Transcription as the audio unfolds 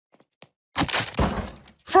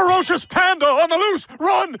ferocious panda on the loose!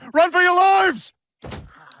 Run! Run for your lives!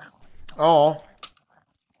 Oh.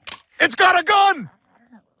 It's got a gun!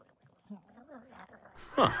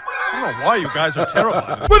 Huh. I don't know why you guys are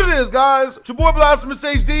terrified. What it is, guys? It's your boy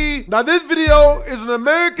BlastphamousHD. Now, this video is an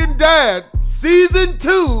American Dad Season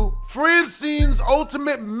 2 Francine's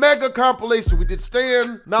Ultimate Mega Compilation. We did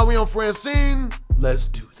Stan. Now we on Francine. Let's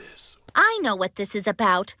do this. I know what this is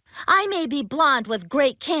about. I may be blonde with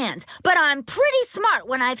great cans, but I'm pretty smart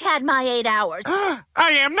when I've had my 8 hours. I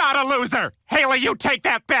am not a loser. Haley, you take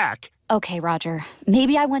that back. Okay, Roger.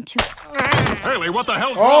 Maybe I went too... Haley, what the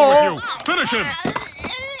hell's wrong with you? Finish him!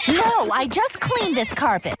 No, I just cleaned this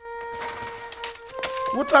carpet.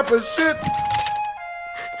 What type of shit?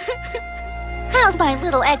 How's my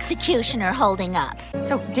little executioner holding up?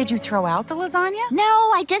 So, did you throw out the lasagna?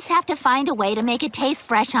 No, I just have to find a way to make it taste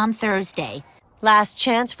fresh on Thursday. Last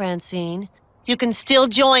chance, Francine. You can still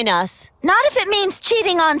join us. Not if it means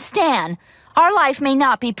cheating on Stan. Our life may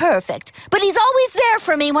not be perfect, but he's always there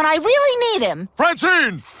for me when I really need him.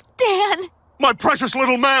 Francine! Stan! My precious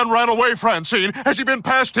little man ran away, Francine. Has he been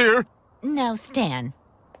past here? No, Stan.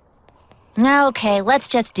 Okay, let's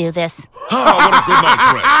just do this. Ah, what a good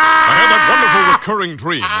night's rest. I had that wonderful recurring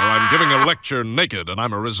dream where I'm giving a lecture naked and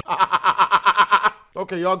I'm a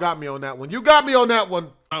Okay, y'all got me on that one. You got me on that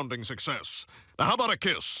one. resounding success. Now, how about a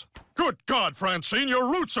kiss? Good God, Francine, your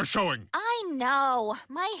roots are showing. I know.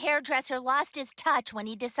 My hairdresser lost his touch when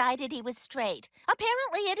he decided he was straight.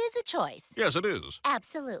 Apparently, it is a choice. Yes, it is.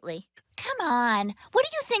 Absolutely. Come on. What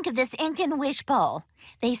do you think of this ink and wish bowl?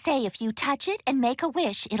 They say if you touch it and make a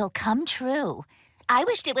wish, it'll come true. I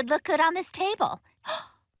wished it would look good on this table.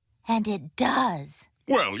 And it does.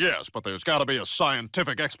 Well, yes, but there's got to be a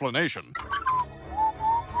scientific explanation.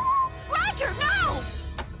 Roger, no!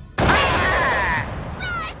 Ah!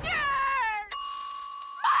 Roger!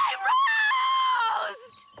 My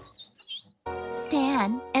roast!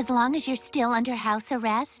 Stan, as long as you're still under house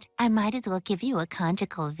arrest, I might as well give you a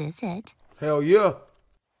conjugal visit. Hell yeah.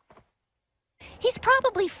 He's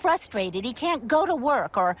probably frustrated he can't go to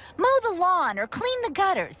work or mow the lawn or clean the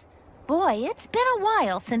gutters. Boy, it's been a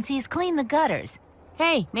while since he's cleaned the gutters.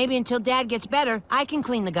 Hey, maybe until Dad gets better, I can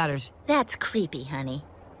clean the gutters. That's creepy, honey.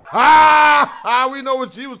 Ah, we know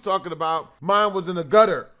what she was talking about. Mine was in the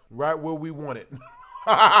gutter, right where we want it.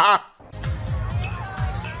 I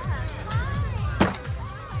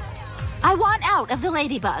want out of the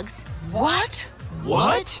ladybugs. What?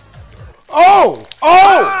 What? Oh!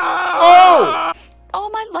 Oh! All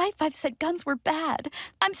my life I've said guns were bad.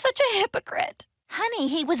 I'm such a hypocrite. Honey,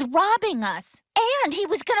 he was robbing us. And he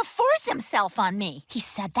was gonna force himself on me. He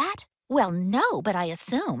said that? Well, no, but I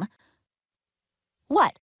assume.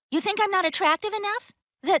 What? You think I'm not attractive enough?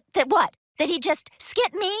 That what? That he'd just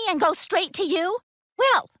skip me and go straight to you?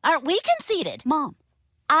 Well, aren't we conceited? Mom,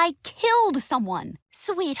 I killed someone.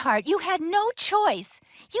 Sweetheart, you had no choice.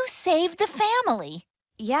 You saved the family.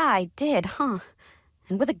 Yeah, I did, huh?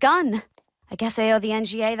 And with a gun. I guess I owe the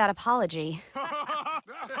NGA that apology.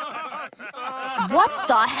 What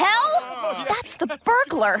the hell? That's the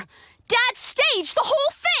burglar. Dad staged the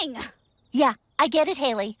whole thing. Yeah, I get it,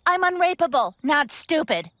 Haley. I'm unrapeable, not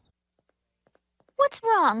stupid. What's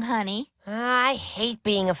wrong, honey? I hate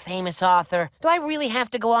being a famous author. Do I really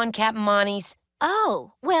have to go on Captain Monty's?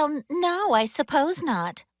 Oh, well, no, I suppose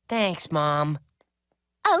not. Thanks, Mom.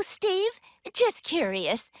 Oh, Steve, just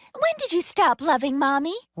curious. When did you stop loving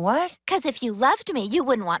Mommy? What? 'Cause if you loved me, you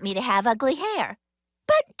wouldn't want me to have ugly hair.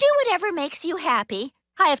 But do whatever makes you happy.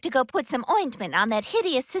 I have to go put some ointment on that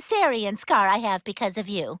hideous cesarean scar I have because of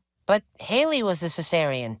you. But Haley was the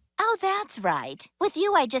cesarean. Oh, that's right. With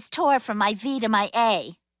you, I just tore from my V to my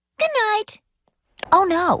A. Good night. Oh,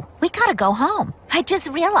 no, we gotta go home. I just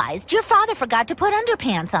realized your father forgot to put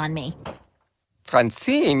underpants on me.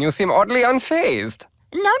 Francine, you seem oddly unfazed.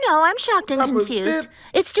 No, I'm shocked and What type of confused. shit?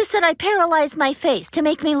 It's just that I paralyzed my face to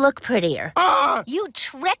make me look prettier. Ah! You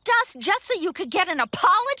tricked us just so you could get an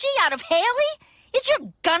apology out of Haley? Is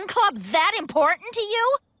your gun club that important to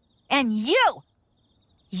you? And you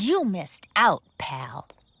missed out, pal.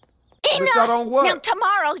 Missed out on what? Now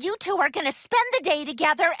tomorrow you two are gonna spend the day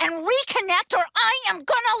together and reconnect or I am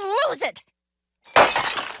gonna lose it!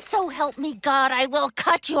 So help me God, I will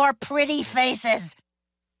cut your pretty faces.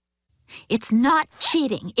 It's not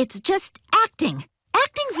cheating, it's just acting.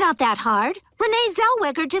 Acting's not that hard. Renee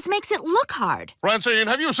Zellweger just makes it look hard. Francine,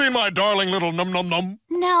 have you seen my darling little num-num-num?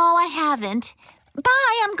 No, I haven't.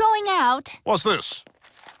 Bye, I'm going out. What's this?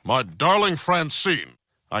 My darling Francine,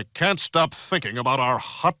 I can't stop thinking about our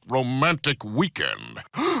hot romantic weekend.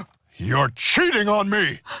 You're cheating on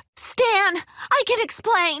me! Stan, I can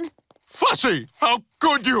explain. Fussy, how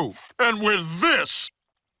could you? And with this?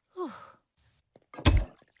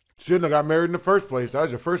 Shouldn't have got married in the first place. That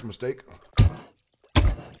was your first mistake.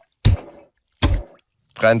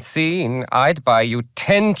 Francine, I'd buy you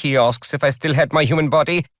 10 kiosks if I still had my human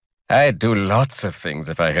body. I'd do lots of things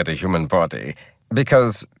if I had a human body.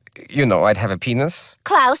 Because, you know, I'd have a penis.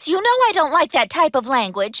 Klaus, you know I don't like that type of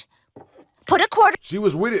language. Put a quarter She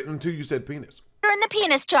was with it until you said penis. in the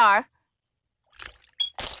penis jar.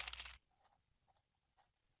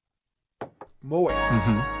 Moist.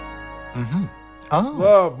 Oh.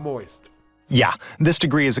 Love moist. Yeah, this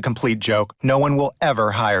degree is a complete joke. No one will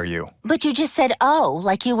ever hire you. But you just said, oh,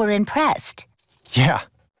 like you were impressed. Yeah.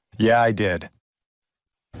 Yeah, I did.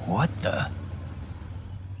 What the?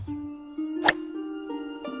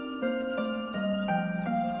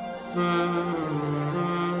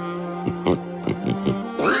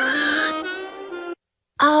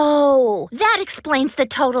 Oh, that explains the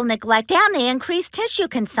total neglect and the increased tissue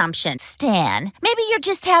consumption. Stan, maybe you're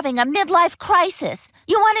just having a midlife crisis.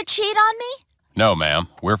 You want to cheat on me? No, ma'am.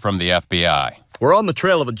 We're from the FBI. We're on the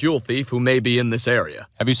trail of a jewel thief who may be in this area.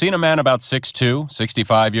 Have you seen a man about 6'2",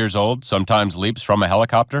 65 years old, sometimes leaps from a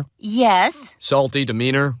helicopter? Yes. Salty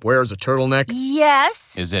demeanor, wears a turtleneck.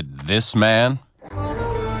 Yes. Is it this man?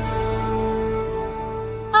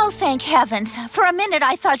 Oh, thank heavens. For a minute,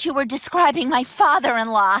 I thought you were describing my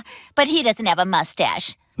father-in-law, but he doesn't have a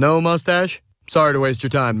mustache. No mustache? Sorry to waste your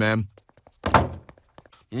time, ma'am.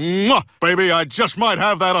 Mwah! Baby, I just might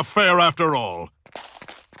have that affair after all.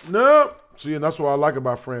 No. See, and that's what I like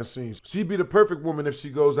about Francine. She'd be the perfect woman if she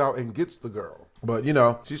goes out and gets the girl. But, you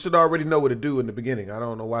know, she should already know what to do in the beginning. I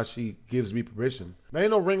don't know why she gives me permission. There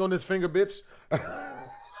ain't no ring on this finger, bitch. But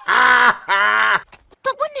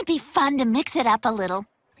wouldn't it be fun to mix it up a little?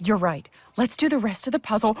 You're right. Let's do the rest of the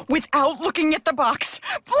puzzle without looking at the box.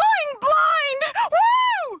 Flying blind!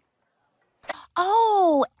 Woo!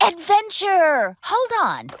 Oh, adventure! Hold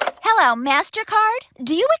on. Hello, MasterCard?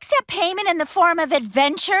 Do you accept payment in the form of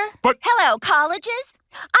adventure? But... Hello, colleges?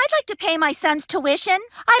 I'd like to pay my son's tuition.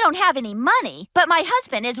 I don't have any money, but my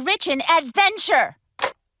husband is rich in adventure.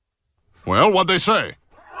 Well, what'd they say?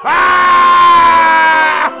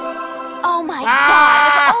 Oh my God,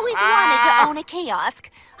 I've always wanted to own a kiosk.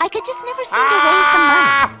 I could just never seem to raise the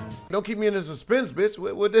money. Don't keep me in the suspense, bitch.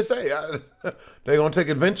 What'd they say? They gonna take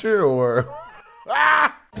adventure or...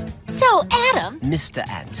 So, Adam. Mr.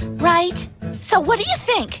 Ant. Right? So what do you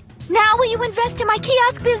think? Now will you invest in my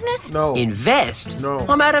kiosk business? No. Invest? No.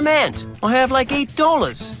 I'm adamant. I have like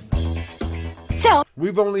 $8. So...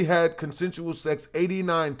 We've only had consensual sex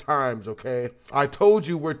 89 times, okay? I told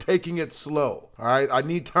you we're taking it slow, all right? I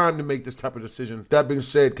need time to make this type of decision. That being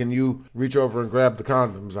said, can you reach over and grab the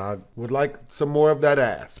condoms? I would like some more of that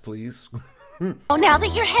ass, please. Oh, now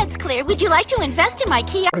that your head's clear, would you like to invest in my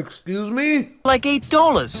kiosk? Excuse me? Like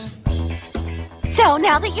 $8. So,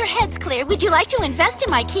 now that your head's clear, would you like to invest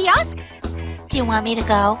in my kiosk? Do you want me to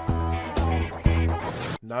go?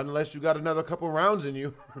 Not unless you got another couple rounds in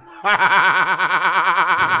you. You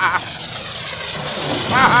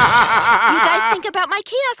guys think about my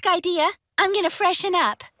kiosk idea? I'm gonna freshen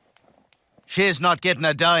up. She's not getting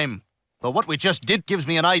a dime. But what we just did gives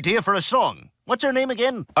me an idea for a song. What's her name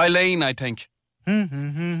again? Eileen, I think.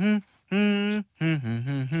 I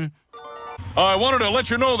wanted to let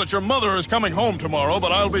you know that your mother is coming home tomorrow,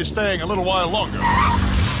 but I'll be staying a little while longer.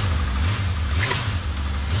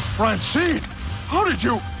 Francine, how did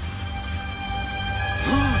you...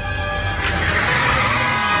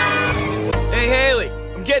 Hey, Haley,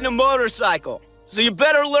 I'm getting a motorcycle. So you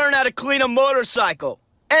better learn how to clean a motorcycle.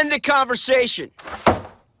 End the conversation.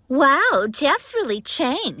 Wow, Jeff's really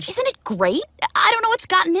changed. Isn't it great? I don't know what's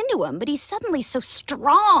gotten into him, but he's suddenly so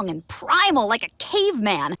strong and primal like a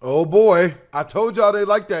caveman. Oh boy, I told y'all they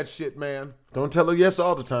like that shit, man. Don't tell her yes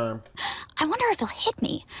all the time. I wonder if he'll hit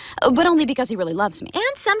me, but only because he really loves me.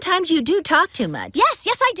 And sometimes you do talk too much. Yes,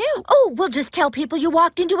 I do. Oh, we'll just tell people you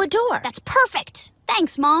walked into a door. That's perfect.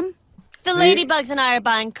 Thanks, Mom. The Ladybugs and I are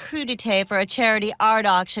buying crudité for a charity art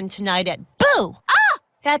auction tonight at Boo! Ah!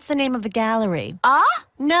 That's the name of the gallery. Ah?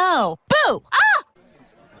 No. Boo! Ah!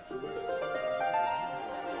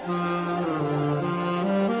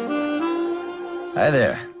 Hi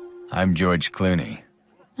there. I'm George Clooney.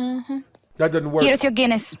 That doesn't work. Here's your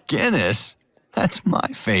Guinness. Guinness? That's my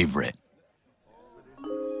favorite.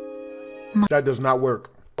 That does not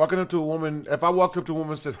work. Walking up to a woman, if I walked up to a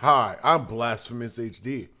woman and says, hi, I'm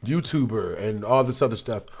BlastphamousHD, YouTuber, and all this other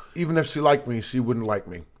stuff, even if she liked me, she wouldn't like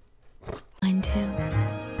me. Mine too.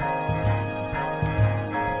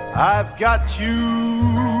 I've got you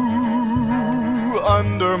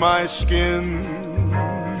under my skin.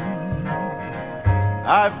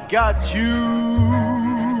 I've got you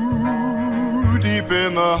deep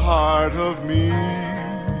in the heart of me.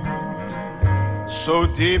 so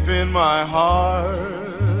deep in my heart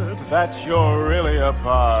that you're really a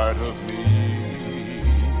part of me.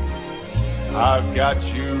 I've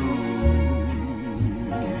got you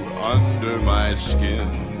under my skin.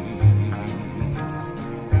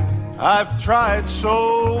 I've tried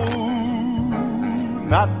so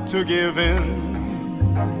not to give in.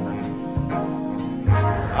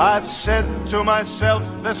 I've said to myself,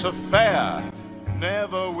 this affair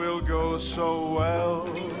never will go so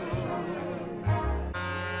well.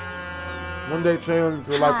 One day, Chan,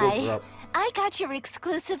 your life will Hi. up. I got your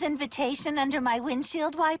exclusive invitation under my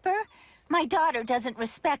windshield wiper. My daughter doesn't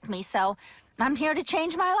respect me, so I'm here to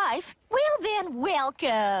change my life. Well then,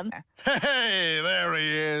 welcome. Hey, there he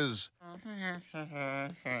is.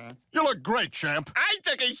 You look great, champ. I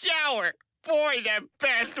took a shower. Boy, that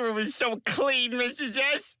bathroom is so clean, Mrs.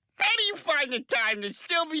 S. How do you find the time to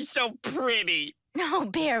still be so pretty? No,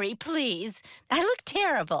 Barry, please. I look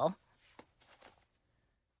terrible.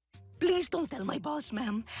 Please don't tell my boss,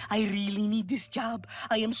 ma'am. I really need this job.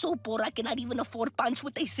 I am so poor I cannot even afford pants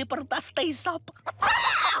with a zipper that stays up.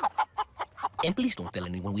 And please don't tell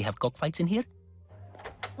anyone we have cockfights in here.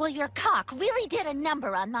 Well, your cock really did a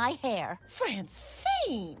number on my hair.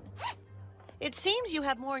 Francine! It seems you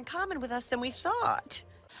have more in common with us than we thought.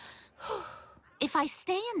 If I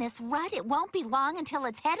stay in this rut, it won't be long until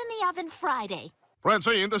it's head in the oven Friday.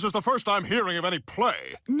 Francine, this is the first I'm hearing of any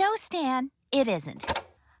play. No, Stan, it isn't.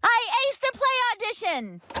 I aced the play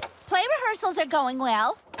audition! Play rehearsals are going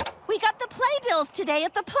well. We got the playbills today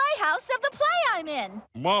at the playhouse of the play I'm in.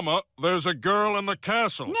 Mama, there's a girl in the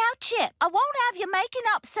castle. Now, Chip, I won't have you making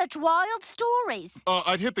up such wild stories.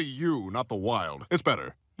 I'd hit the U, not the wild. It's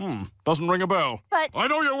better. Doesn't ring a bell. But... I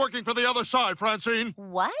know you're working for the other side, Francine.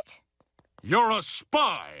 What? You're a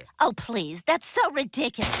spy. Oh, please, that's so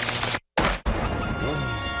ridiculous.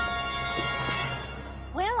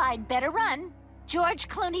 Well, I'd better run. George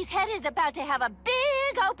Clooney's head is about to have a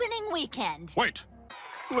big opening weekend. Wait.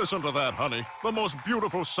 Listen to that, honey. The most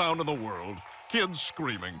beautiful sound in the world. Kids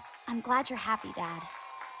screaming. I'm glad you're happy, Dad.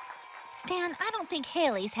 Stan, I don't think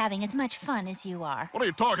Haley's having as much fun as you are. What are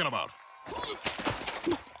you talking about?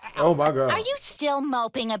 Oh, my God. Are you still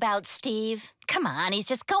moping about Steve? Come on, he's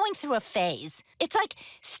just going through a phase. It's like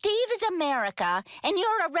Steve is America and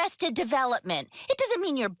you're Arrested Development. It doesn't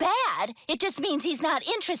mean you're bad. It just means he's not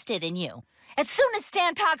interested in you. As soon as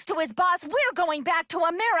Stan talks to his boss, we're going back to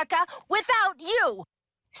America without you.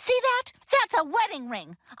 See that? That's a wedding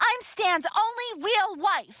ring. I'm Stan's only real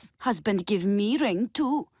wife. Husband give me ring,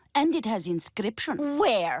 too. And it has inscription.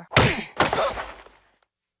 Where?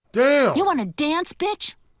 Damn. You want to dance,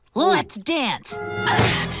 bitch? Let's dance.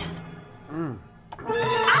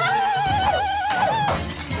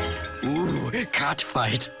 Ooh, cat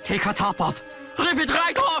fight. Take her top off. Rip it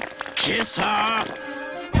right off. Kiss her.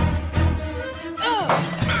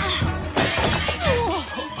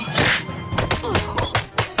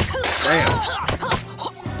 Damn.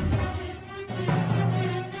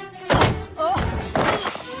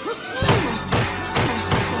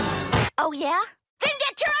 Oh, yeah? Then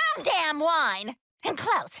get your own damn wine. And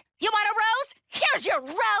Klaus, you want a rose? Here's your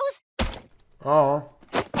rose. Oh.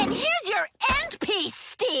 And here's your end piece,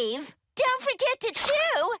 Steve. Don't forget to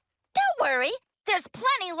chew. Don't worry. There's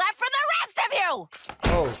plenty left for the rest of you.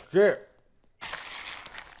 Oh, shit.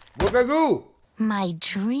 What I do? My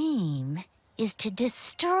dream is to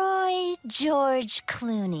destroy George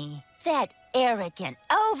Clooney. That arrogant,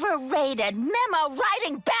 overrated,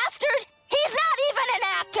 memo-writing bastard. He's not even an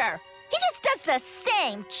actor. He just does the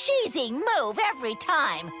same cheesy move every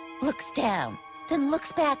time. Looks down, then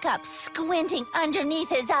looks back up, squinting underneath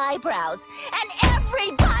his eyebrows. And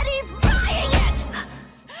everybody's buying it!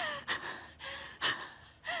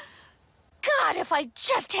 God, if I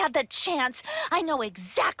just had the chance, I know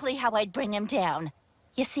exactly how I'd bring him down.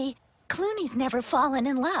 You see, Clooney's never fallen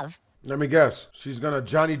in love. Let me guess. She's gonna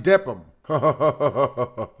Johnny Depp him.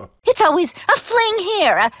 It's always a fling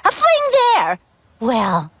here, a fling there.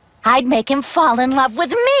 Well, I'd make him fall in love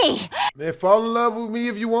with me. Man, fall in love with me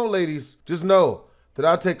if you want, ladies. Just know that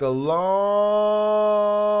I take a long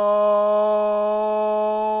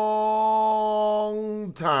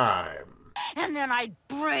time. And then I'd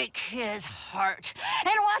break his heart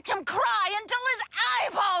and watch him cry until his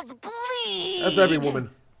eyeballs bleed. That's every woman.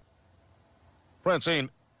 Francine,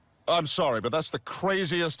 I'm sorry, but that's the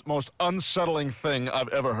craziest, most unsettling thing I've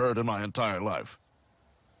ever heard in my entire life.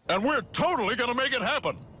 And we're totally gonna make it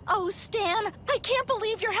happen. Oh, Stan, I can't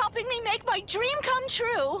believe you're helping me make my dream come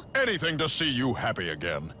true. Anything to see you happy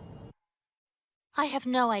again. I have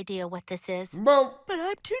no idea what this is. Mom. But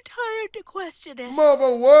I'm too tired to question it.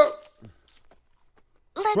 Mama, what?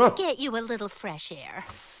 Let's get you a little fresh air.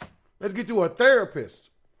 Let's get you a therapist.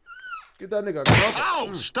 Get that nigga a grumpy.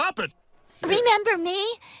 Ow! Stop it! Remember me?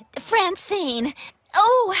 Francine.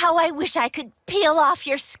 Oh, how I wish I could peel off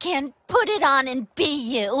your skin, put it on, and be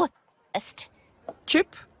you.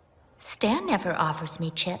 Chip? Stan never offers me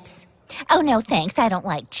chips. Oh, no, thanks. I don't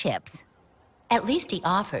like chips. At least he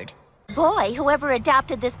offered. Boy, whoever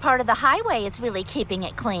adopted this part of the highway is really keeping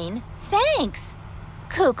it clean. Thanks,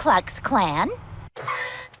 Ku Klux Klan.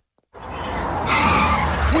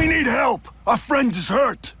 We need help. Our friend is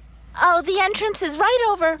hurt. Oh, the entrance is right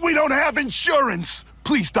over. We don't have insurance.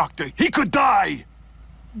 Please, doctor. He could die.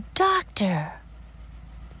 Doctor.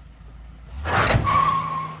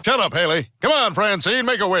 Shut up, Haley. Come on, Francine,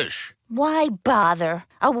 make a wish. Why bother?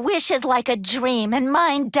 A wish is like a dream, and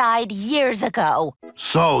mine died years ago.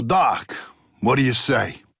 So, Doc, what do you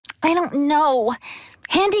say? I don't know.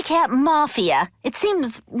 Handicap mafia. It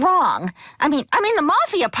seems wrong. I mean the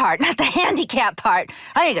mafia part, not the handicap part.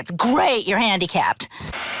 I think it's great you're handicapped.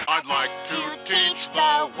 I'd like to teach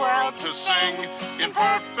the world to sing in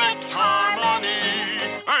perfect harmony.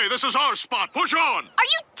 Hey, this is our spot. Push on. Are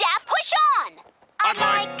you deaf? Push on! I'd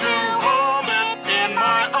like to hold it in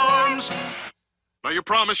my arms. Now, you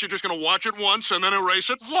promise you're just gonna watch it once and then erase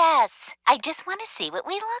it? Yes. I just want to see what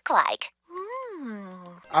we look like.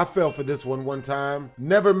 I fell for this one time.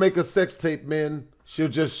 Never make a sex tape, men. She'll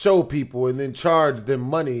just show people and then charge them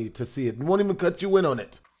money to see it and won't even cut you in on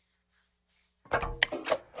it.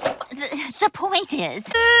 The point is...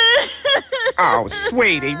 Oh,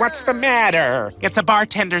 sweetie, what's the matter? It's a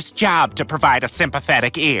bartender's job to provide a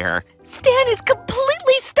sympathetic ear. Stan has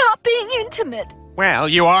completely stopped being intimate. Well,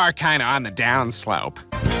 you are kind of on the downslope.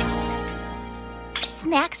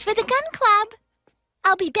 Snacks for the gun club.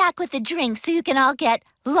 I'll be back with the drink so you can all get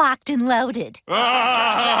locked and loaded. That's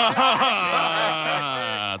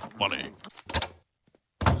funny.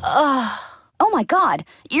 Oh my God,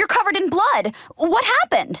 you're covered in blood. What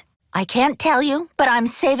happened? I can't tell you, but I'm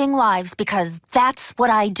saving lives because that's what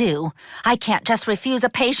I do. I can't just refuse a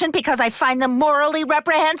patient because I find them morally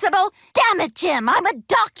reprehensible. Damn it, Jim, I'm a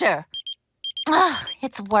doctor. Ugh,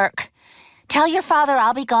 it's work. Tell your father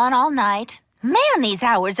I'll be gone all night. Man, these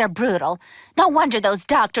hours are brutal. No wonder those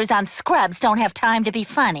doctors on scrubs don't have time to be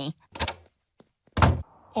funny.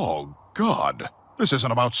 Oh, God. This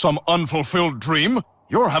isn't about some unfulfilled dream.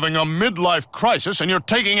 You're having a midlife crisis and you're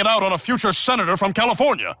taking it out on a future senator from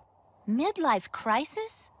California. Midlife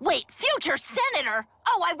crisis? Wait, future senator?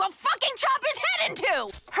 Oh, I will fucking chop his head in two!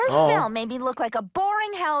 Her cell made me look like a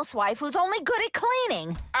boring housewife who's only good at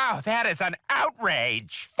cleaning. Oh, that is an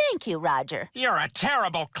outrage. Thank you, Roger. You're a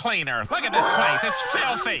terrible cleaner. Look at this place. It's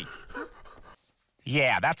filthy.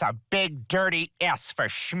 Yeah, that's a big, dirty S for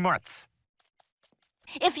schmutz.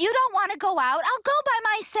 If you don't want to go out, I'll go by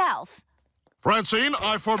myself. Francine,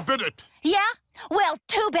 I forbid it. Yeah? Well,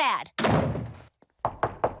 too bad.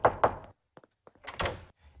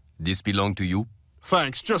 This belong to you?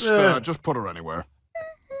 Thanks. Just put her anywhere.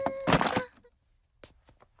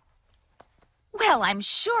 Well, I'm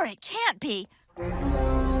sure it can't be.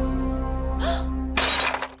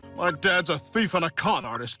 My dad's a thief and a con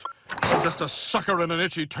artist. I'm just a sucker in an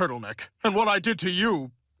itchy turtleneck. And what I did to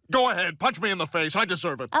you... Go ahead, punch me in the face. I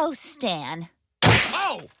deserve it. Oh, Stan.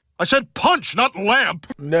 Ow! I said punch, not lamp.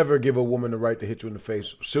 Never give a woman the right to hit you in the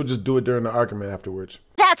face. She'll just do it during the argument afterwards.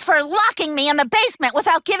 That's for locking me in the basement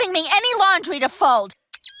without giving me any laundry to fold.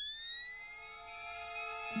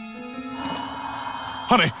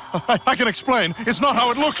 Honey, I can explain. It's not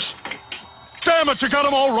how it looks. Damn it, you got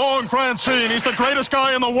him all wrong, Francine. He's the greatest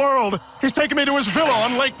guy in the world. He's taking me to his villa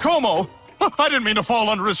on Lake Como. I didn't mean to fall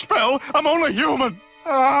under his spell. I'm only human.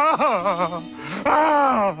 I'm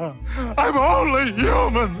only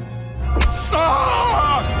human.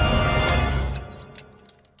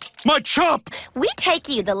 My chop! We take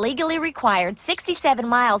you the legally required 67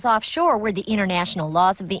 miles offshore where the international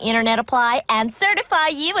laws of the internet apply and certify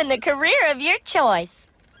you in the career of your choice.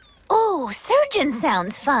 Ooh, surgeon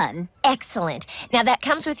sounds fun. Excellent. Now that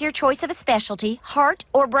comes with your choice of a specialty, heart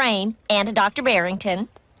or brain, and a Dr. Barrington.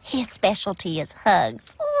 His specialty is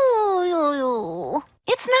hugs. Ooh.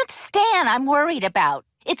 It's not Stan I'm worried about.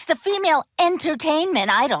 It's the female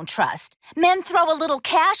entertainment I don't trust. Men throw a little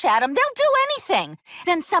cash at them, they'll do anything.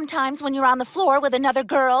 Then sometimes when you're on the floor with another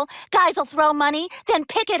girl, guys will throw money, then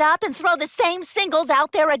pick it up and throw the same singles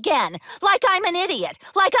out there again. Like I'm an idiot.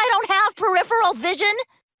 Like I don't have peripheral vision.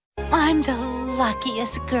 I'm the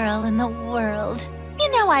luckiest girl in the world.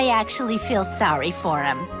 You know, I actually feel sorry for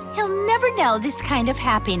him. He'll never know this kind of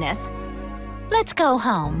happiness. Let's go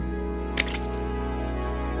home.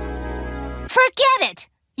 Forget it!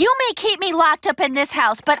 You may keep me locked up in this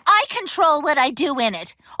house, but I control what I do in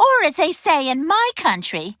it. Or as they say in my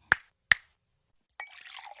country,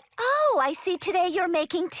 Oh, I see today you're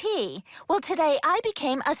making tea. Well, today I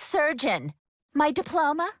became a surgeon. My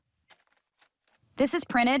diploma? This is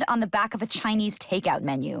printed on the back of a Chinese takeout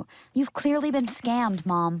menu. You've clearly been scammed,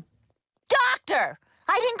 Mom. Doctor!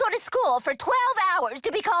 I didn't go to school for 12 hours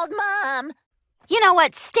to be called Mom. You know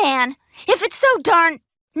what, Stan? If it's so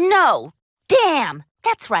No. Damn.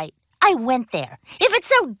 That's right. I went there. If it's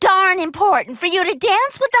so darn important for you to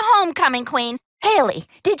dance with the homecoming queen, Haley,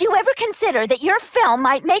 did you ever consider that your film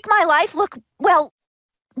might make my life look, well,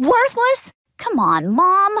 worthless? Come on,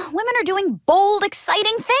 Mom. Women are doing bold,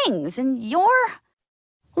 exciting things, and you're...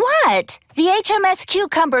 What? The HMS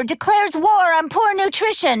Cucumber declares war on poor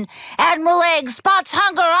nutrition. Admiral Egg spots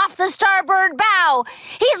hunger off the starboard bow.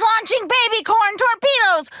 He's launching baby corn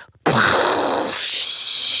torpedoes.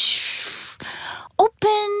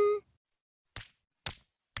 Open.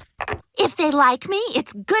 If they like me,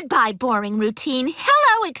 it's goodbye boring routine.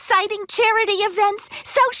 Hello, exciting charity events,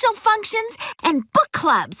 social functions, and book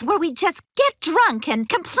clubs where we just get drunk and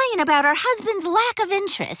complain about our husband's lack of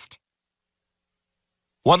interest.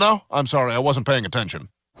 What now? I'm sorry, I wasn't paying attention.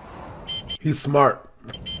 He's smart.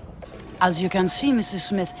 As you can see, Mrs.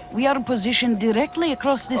 Smith, we are positioned directly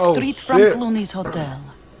across the street from Clooney's hotel.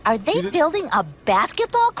 Are they building a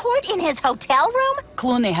basketball court in his hotel room?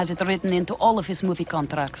 Clooney has it written into all of his movie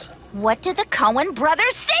contracts. What do the Coen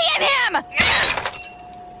brothers see in him?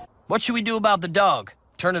 What should we do about the dog?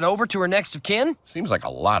 Turn it over to her next of kin? Seems like a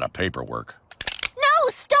lot of paperwork. No,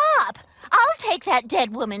 stop! I'll take that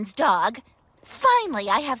dead woman's dog. Finally,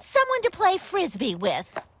 I have someone to play frisbee with.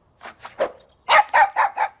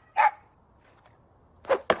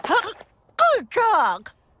 Good dog.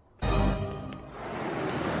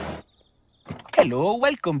 Hello,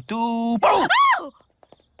 welcome to... Oh!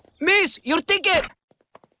 Miss, your ticket!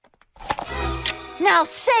 Now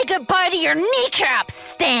say goodbye to your kneecaps,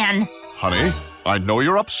 Stan. Honey, I know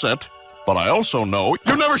you're upset, but I also know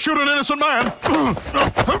you never shoot an innocent man.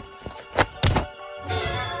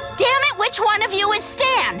 Damn it, which one of you is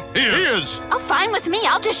Stan? He is. Oh, fine with me.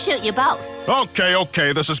 I'll just shoot you both.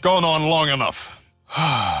 Okay, this has gone on long enough.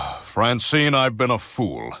 Francine, I've been a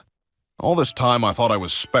fool. All this time I thought I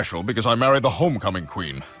was special because I married the homecoming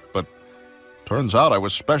queen. But turns out I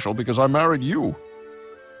was special because I married you.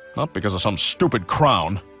 Not because of some stupid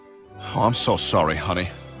crown. Oh, I'm so sorry,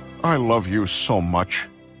 honey. I love you so much.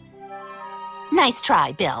 Nice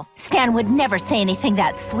try, Bill. Stan would never say anything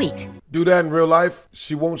that sweet. Do that in real life.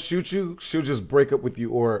 She won't shoot you. She'll just break up with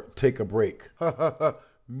you or take a break.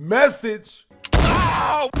 Message.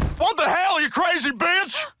 Ow! What the hell, you crazy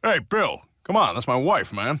bitch? Hey, Bill. Come on, that's my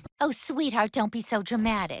wife, man. Oh, sweetheart, don't be so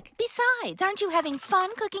dramatic. Besides, aren't you having fun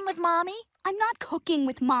cooking with Mommy? I'm not cooking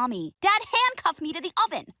with Mommy. Dad handcuffed me to the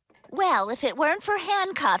oven. Well, if it weren't for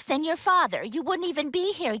handcuffs and your father, you wouldn't even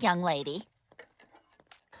be here, young lady.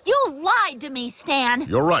 You lied to me, Stan.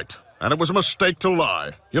 You're right. And it was a mistake to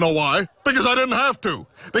lie. You know why? Because I didn't have to.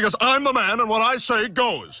 Because I'm the man and what I say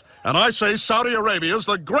goes. And I say Saudi Arabia's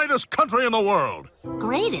the greatest country in the world.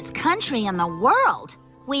 Greatest country in the world?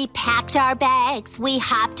 We packed our bags, we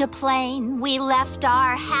hopped a plane, we left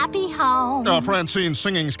our happy home. Francine,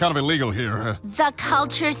 singing's kind of illegal here. The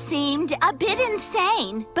culture seemed a bit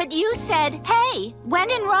insane, but you said, hey,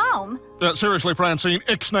 when in Rome. Seriously, Francine,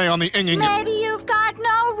 ixnay on the inging. Maybe you've got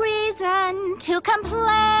no reason to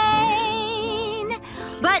complain,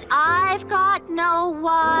 but I've got no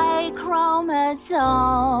Y chromosome.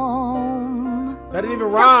 That didn't even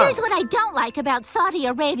rhyme. So here's what I don't like about Saudi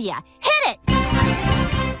Arabia. Hit it!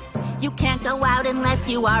 You can't go out unless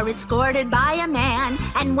you are escorted by a man.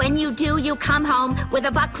 And when you do, you come home with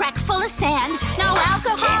a butt crack full of sand. No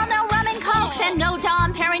alcohol, no rum and cokes, and no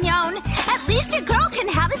Dom Perignon. At least a girl can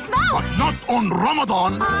have a smoke. But not on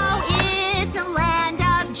Ramadan. Oh, it's a land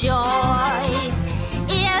of joy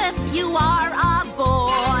if you are a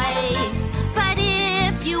boy. But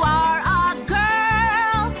if you are a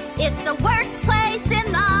girl, it's the worst place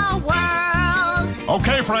in the world.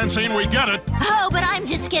 Okay, Francine, we get it. Oh, but I'm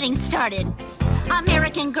just getting started.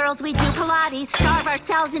 American girls, we do Pilates, starve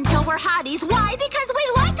ourselves until we're hotties. Why? Because we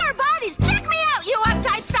like our bodies. Check me out, you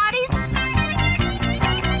uptight Saudis.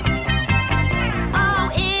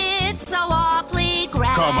 Oh, it's so awfully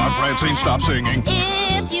grand. Come on, Francine, stop singing.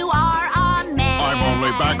 If you are a man. I'm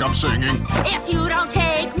only backup singing. If you don't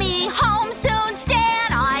take me home soon,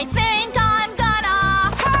 Stan, I think I'm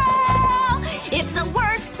gonna hurl. It's the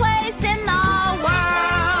worst place in the world.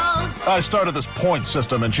 I started this point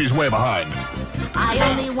system and she's way behind. I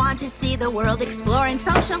only want to see the world, explore and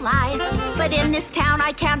socialize. But in this town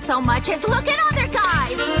I can't so much as look at other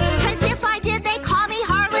guys. Cause if I did, they call me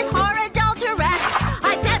harlot, whore, adulteress.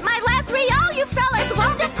 I bet my last real you fellas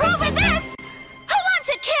won't approve of this. Who wants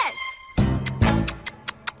a kiss?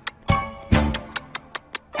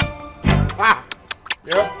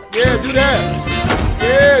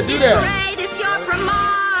 that, do that. Great if you're from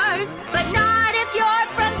Mars, but not if you're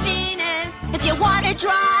from Venus. If you want to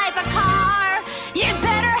drive a car, you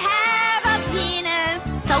better have a penis.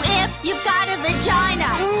 So if you've got a vagina,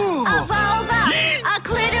 a vulva, a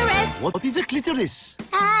clitoris, What is a clitoris?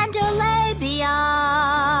 and a labia.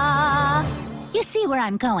 You see where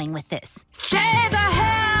I'm going with this. Stay the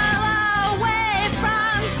hell away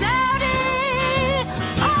from Saudi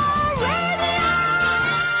Arabia!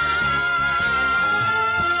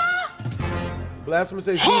 Blasphemous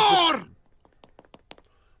HD.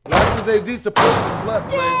 Blasphemous HD supports the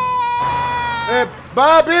sluts, man. Hey,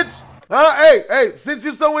 bye, bitch. Hey, since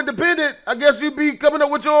you're so independent, I guess you be coming up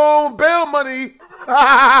with your own bail money.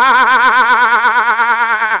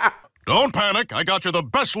 Don't panic. I got you the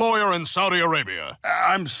best lawyer in Saudi Arabia.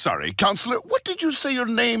 I'm sorry, Counselor. What did you say your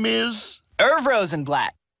name is? Irv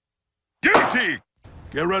Rosenblatt. Guilty!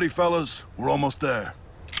 Get ready, fellas. We're almost there.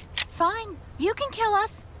 Fine, you can kill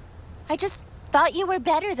us. I just thought you were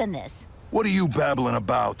better than this. What are you babbling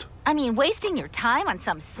about? I mean, wasting your time on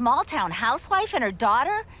some small-town housewife and her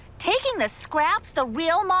daughter? Taking the scraps the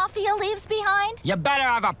real mafia leaves behind? You better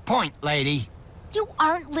have a point, lady. You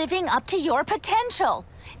aren't living up to your potential.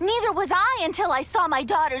 Neither was I until I saw my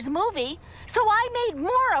daughter's movie. So I made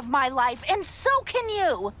more of my life, and so can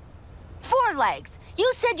you. Four Legs,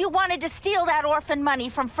 you said you wanted to steal that orphan money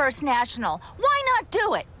from First National. Why not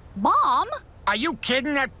do it? Mom? Are you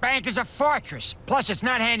kidding? That bank is a fortress. Plus, it's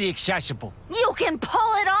not handy accessible. You can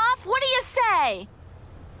pull it off? What do you say?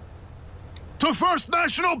 To First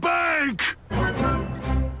National Bank!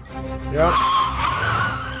 Yep.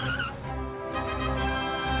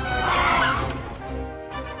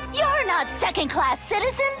 You're not second-class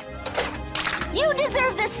citizens. You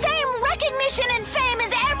deserve the same recognition and fame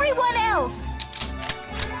as everyone else.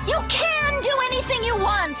 You can do anything you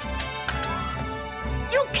want.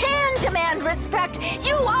 You can demand respect.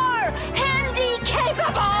 You are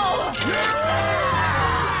handy-capable.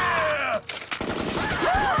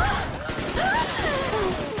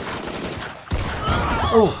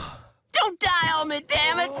 Oh. Don't die on me,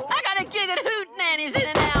 damn it! I got a gig at Hootenannies in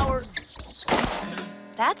an hour.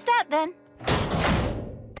 That's that, then.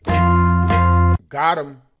 Got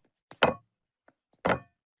him.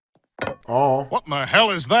 Oh. What in the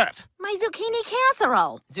hell is that? My zucchini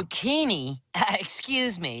casserole. Zucchini?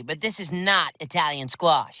 Excuse me, but this is not Italian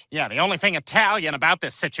squash. Yeah, the only thing Italian about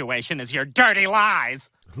this situation is your dirty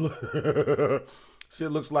lies.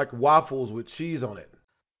 Shit looks like waffles with cheese on it.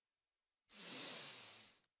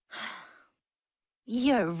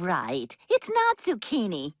 You're right. It's not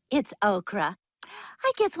zucchini. It's okra.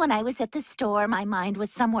 I guess when I was at the store, my mind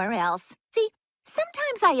was somewhere else. See,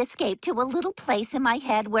 sometimes I escape to a little place in my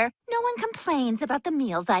head where no one complains about the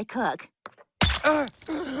meals I cook.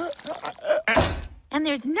 And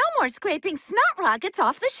there's no more scraping snot rockets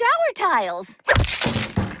off the shower tiles.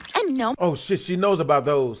 And no... Oh, shit, she knows about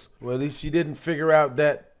those. Well, at least she didn't figure out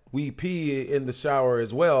that we pee in the shower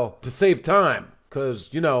as well to save time. Because,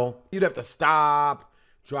 you know, you'd have to stop,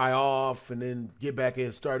 dry off, and then get back in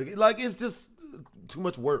and start again. Like, it's just too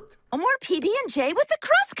much work. No more PB&J with the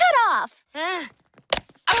crust cut off.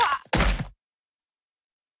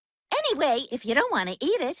 Anyway, if you don't want to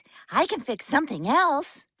eat it, I can fix something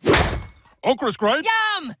else. Okra's great.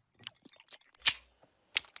 Yum!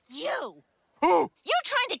 You! Who? You're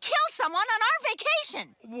trying to kill someone on our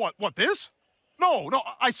vacation! What, this? No,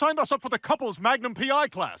 I signed us up for the couple's Magnum PI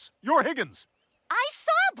class. You're Higgins. I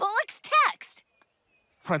saw Bullock's text.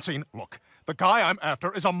 Francine, look, the guy I'm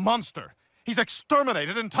after is a monster. He's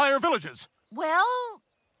exterminated entire villages. Well,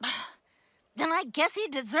 then I guess he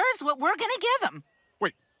deserves what we're gonna give him.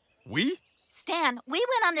 Wait, we? Stan, we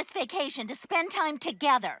went on this vacation to spend time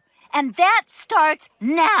together, and that starts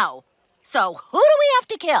now. So who do we have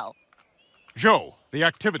to kill? Joe, the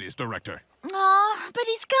activities director. Aw, but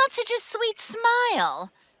he's got such a sweet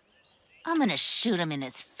smile. I'm gonna shoot him in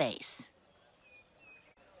his face.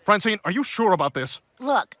 Francine, are you sure about this?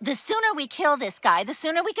 Look, the sooner we kill this guy, the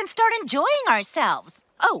sooner we can start enjoying ourselves.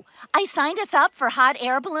 Oh, I signed us up for hot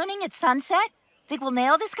air ballooning at sunset. Think we'll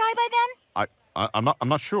nail this guy by then? I'm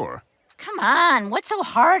not sure. Come on, what's so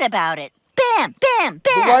hard about it? Bam, bam,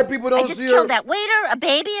 bam! The white people don't I just see killed her. that waiter, a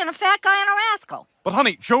baby, and a fat guy and a rascal. But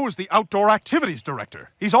honey, Joe's the outdoor activities director.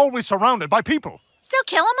 He's always surrounded by people. So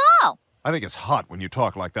kill them all. I think it's hot when you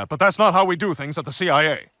talk like that, but that's not how we do things at the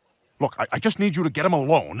CIA. Look, I just need you to get him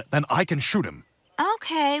alone, then I can shoot him.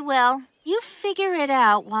 Okay, well, you figure it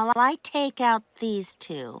out while I take out these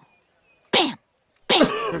two. Bam!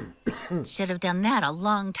 Bam! Should have done that a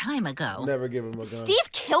long time ago. Never give him a gun.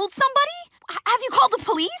 Steve killed somebody? Have you called the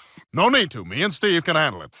police? No need to. Me and Steve can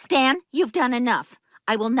handle it. Stan, you've done enough.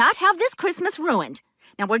 I will not have this Christmas ruined.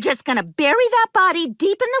 Now we're just gonna bury that body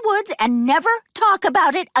deep in the woods and never talk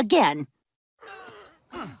about it again.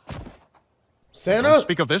 Santa? Don't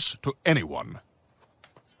speak of this to anyone.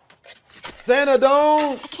 Santa,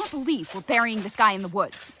 don't! I can't believe we're burying this guy in the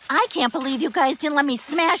woods. I can't believe you guys didn't let me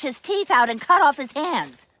smash his teeth out and cut off his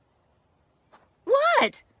hands.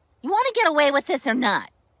 What? You want to get away with this or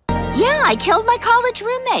not? Yeah, I killed my college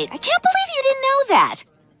roommate. I can't believe you didn't know that.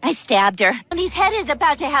 I stabbed her. And his head is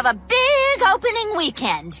about to have a big opening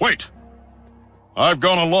weekend. Wait. I've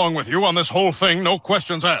gone along with you on this whole thing, no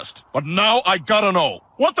questions asked. But now I gotta know.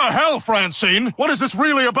 What the hell, Francine? What is this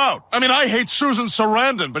really about? I mean, I hate Susan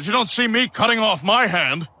Sarandon, but you don't see me cutting off my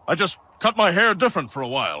hand. I just cut my hair different for a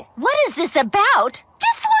while. What is this about?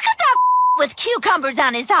 Just look at that with cucumbers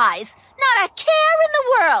on his eyes. Not a care in the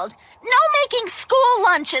world. No making school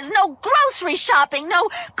lunches, no grocery shopping, no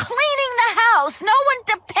cleaning the house, no one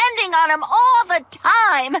depending on him all the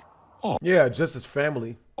time. Oh. Yeah, just his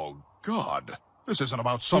family. Oh, God. This isn't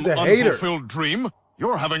about some He's a hater. unfulfilled dream.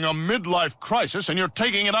 You're having a midlife crisis, and you're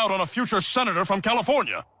taking it out on a future senator from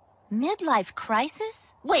California. Midlife crisis?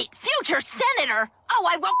 Wait, future senator? Oh,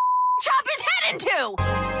 I will chop his head in two!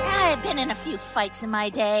 I've been in a few fights in my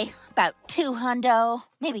day. About 2 hundo,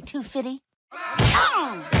 maybe 250.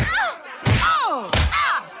 Oh! Oh!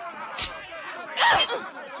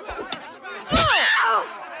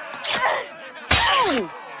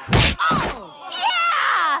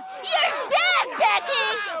 Yeah! You're dead, Becky!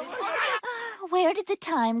 Where did the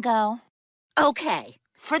time go? Okay,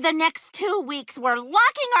 for the next 2 weeks, we're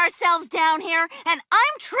locking ourselves down here, and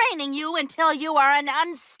I'm training you until you are an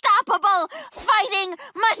unstoppable fighting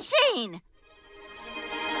machine.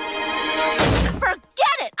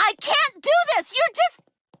 Forget it! I can't do this! You're just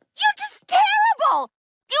terrible!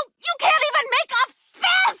 You can't even make a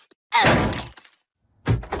fist!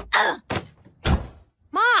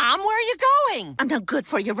 Mom, where are you going? I'm not good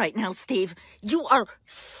for you right now, Steve. You are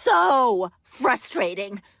so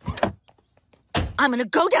frustrating. I'm gonna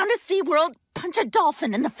go down to SeaWorld, punch a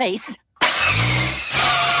dolphin in the face.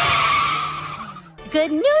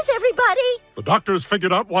 Good news, everybody! The doctors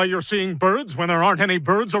figured out why you're seeing birds when there aren't any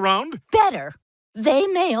birds around? Better. They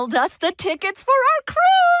mailed us the tickets for our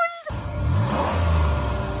cruise!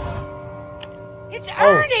 It's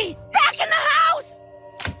Ernie! Back in the house!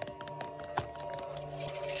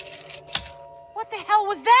 What the hell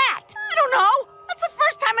was that? I don't know. That's the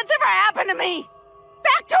first time it's ever happened to me.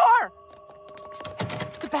 Back door!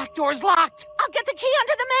 The back door's locked. I'll get the key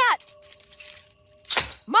under the mat.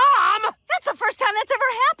 Mom! That's the first time that's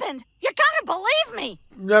ever happened. You gotta believe me.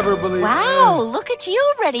 Never believe Wow, me. look at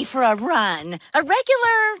you ready for a run. A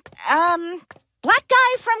regular, black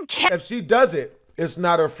guy from If she does it, it's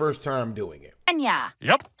not her first time doing it. Kenya.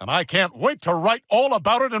 Yep, and I can't wait to write all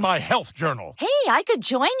about it in my health journal. Hey, I could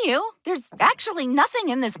join you. There's actually nothing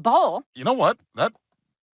in this bowl. You know what? That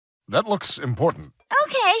looks important.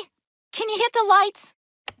 Okay. Can you hit the lights?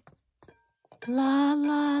 La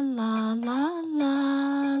la la la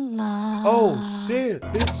la la. Oh shit,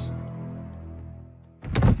 bitch.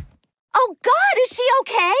 Oh God, is she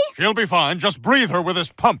okay? She'll be fine. Just breathe her with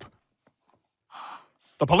this pump.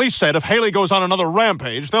 The police said if Haley goes on another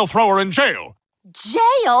rampage, they'll throw her in jail.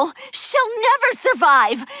 Jail? She'll never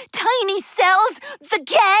survive. Tiny cells, the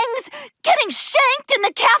gangs, getting shanked in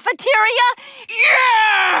the cafeteria.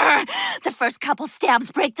 Yeah! The first couple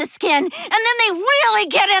stabs break the skin, and then they really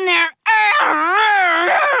get in there. And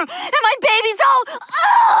my baby's all...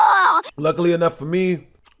 Luckily enough for me,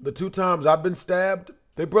 the 2 times I've been stabbed,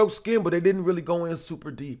 they broke skin, but they didn't really go in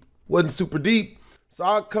super deep. Wasn't super deep. So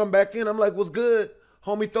I come back in, I'm like, what's good?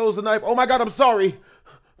 Homie throws a knife. Oh my God, I'm sorry.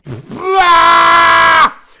 And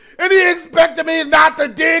he expected me not to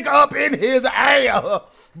dig up in his ass.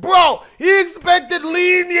 Bro, he expected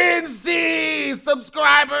leniency.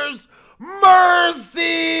 Subscribers, mercy.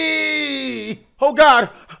 Oh God,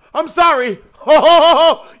 I'm sorry.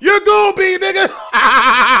 Oh, you're gonna be, nigga.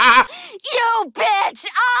 You bitch,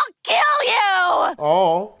 I'll kill you.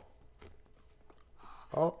 Oh.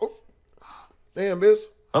 Damn, bitch.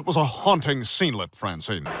 That was a haunting scenelet,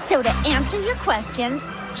 Francine. So to answer your questions,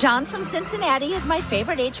 John from Cincinnati is my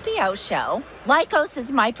favorite HBO show. Lycos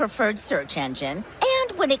is my preferred search engine.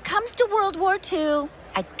 And when it comes to World War II,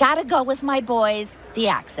 I gotta go with my boys, the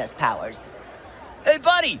Axis powers. Hey,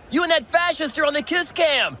 buddy, you and that fascist are on the kiss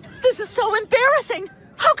cam. This is so embarrassing.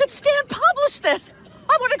 How could Stan publish this?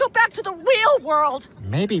 I want to go back to the real world.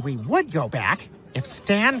 Maybe we would go back if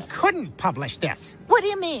Stan couldn't publish this. What do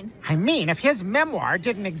you mean? I mean, if his memoir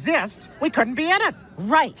didn't exist, we couldn't be in it.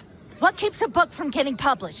 Right. What keeps a book from getting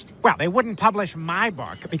published? Well, they wouldn't publish my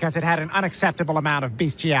book because it had an unacceptable amount of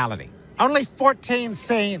bestiality. Only 14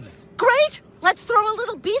 scenes. Great. Let's throw a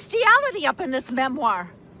little bestiality up in this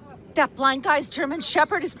memoir. That blind guy's German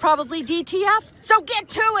Shepherd is probably DTF, so get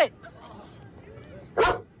to it!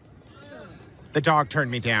 The dog turned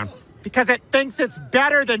me down because it thinks it's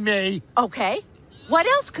better than me. Okay. What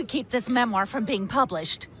else could keep this memoir from being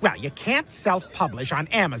published? Well, you can't self-publish on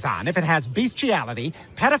Amazon if it has bestiality,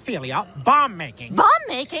 pedophilia, bomb-making.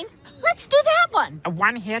 Bomb-making? Let's do that one.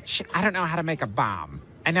 One hitch, I don't know how to make a bomb.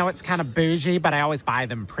 I know it's kind of bougie, but I always buy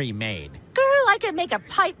them pre-made. Girl, I could make a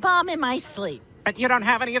pipe bomb in my sleep. But you don't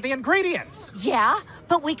have any of the ingredients. Yeah,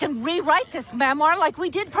 but we can rewrite this memoir like we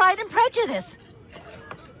did Pride and Prejudice.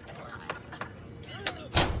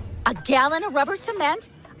 A gallon of rubber cement,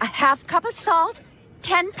 a half cup of salt,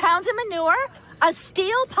 10 pounds of manure, a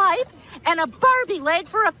steel pipe, and a Barbie leg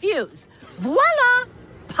for a fuse. Voila!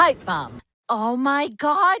 Pipe bomb. Oh my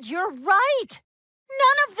God, you're right.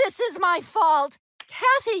 None of this is my fault.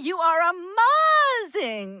 Kathy, you are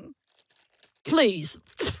amazing. Please.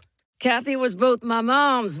 Kathy was both my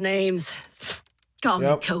mom's names. Call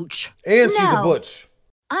me Coach. And she's a butch.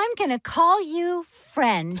 I'm gonna call you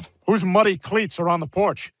friend. Whose muddy cleats are on the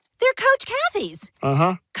porch? They're Coach Kathy's.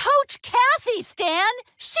 Uh-huh. Coach Kathy, Stan.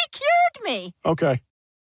 She cured me. Okay.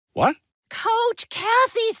 What? Coach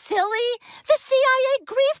Kathy, silly. The CIA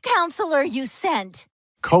grief counselor you sent.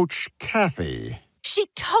 Coach Kathy. She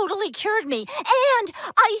totally cured me. And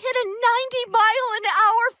I hit a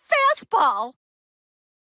 90-mile-an-hour fastball.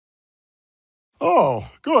 Oh,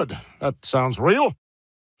 good. That sounds real.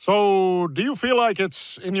 So, do you feel like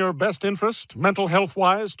it's in your best interest, mental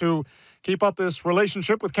health-wise, to keep up this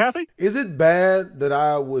relationship with Kathy? Is it bad that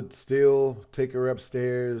I would still take her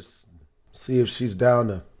upstairs, see if she's down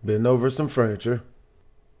to bend over some furniture?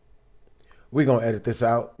 We're going to edit this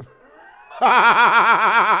out.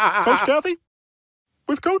 Coach Kathy?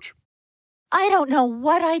 With Coach? I don't know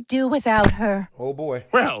what I'd do without her. Oh, boy.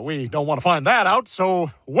 Well, we don't want to find that out, so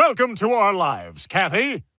welcome to our lives,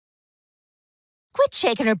 Kathy. Quit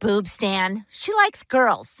shaking her boobs, Stan. She likes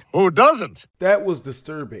girls. Who doesn't? That was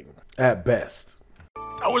disturbing, at best.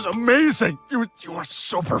 That was amazing. You were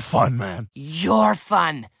super fun, man. You're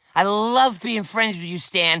fun. I love being friends with you,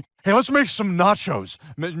 Stan. Hey, let's make some nachos.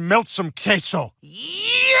 Melt some queso.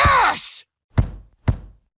 Yes!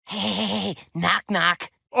 Hey, knock,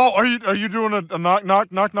 knock. Oh, are you doing a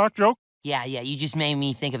knock joke? Yeah, you just made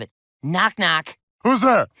me think of it. Knock, knock. Who's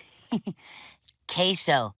there?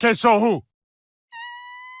 Queso. Queso who?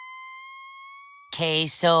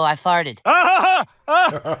 Queso, I farted.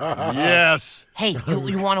 Yes. Hey,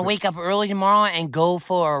 you want to wake up early tomorrow and go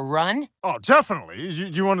for a run? Oh, definitely.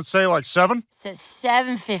 You want to say like 7?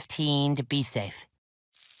 7:15 to be safe.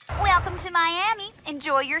 Welcome to Miami.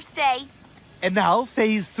 Enjoy your stay. And now,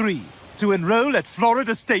 phase 3, to enroll at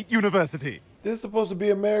Florida State University. This is supposed to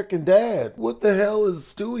be American Dad. What the hell is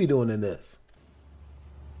Stewie doing in this?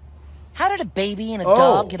 How did a baby and a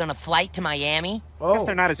dog get on a flight to Miami? Guess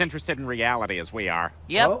they're not as interested in reality as we are.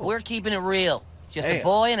 Yep, we're keeping it real. Just a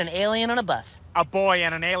boy and an alien on a bus. A boy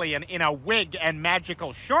and an alien in a wig and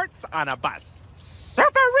magical shorts on a bus.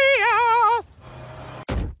 Super real!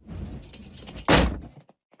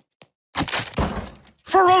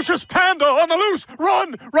 Ferocious panda on the loose!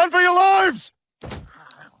 Run! Run for your lives!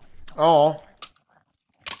 Oh.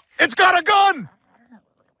 It's got a gun!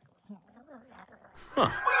 Huh.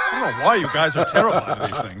 I don't know why you guys are terrified of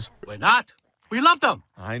these things. We're not. We love them.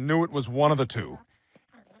 I knew it was one of the two.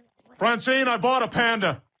 Francine, I bought a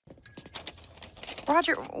panda.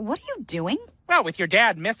 Roger, what are you doing? Well, with your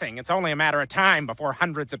dad missing, it's only a matter of time before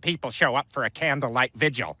hundreds of people show up for a candlelight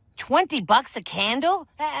vigil. $20 a candle?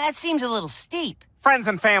 That seems a little steep. Friends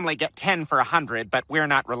and family get 10 for 100, but we're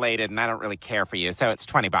not related and I don't really care for you, so it's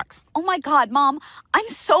 $20. Oh my God, Mom, I'm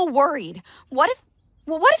so worried. What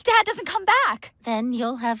if Dad doesn't come back? Then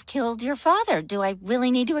you'll have killed your father. Do I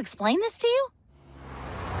really need to explain this to you?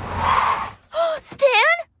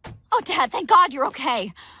 Stan? Oh, Dad, thank God you're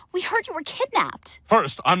okay. We heard you were kidnapped.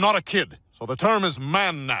 First, I'm not a kid, so the term is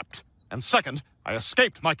man-napped. And second, I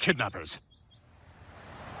escaped my kidnappers.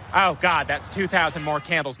 Oh, God, that's 2,000 more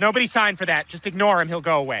candles. Nobody signed for that. Just ignore him. He'll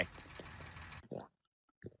go away.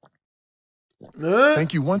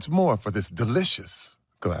 Thank you once more for this delicious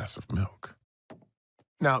glass of milk.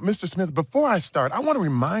 Now, Mr. Smith, before I start, I want to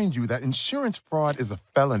remind you that insurance fraud is a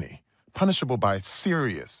felony, punishable by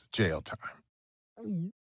serious jail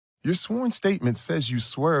time. Your sworn statement says you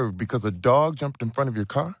swerved because a dog jumped in front of your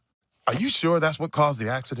car. Are you sure that's what caused the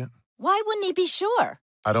accident? Why wouldn't he be sure?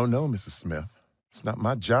 I don't know, Mrs. Smith. It's not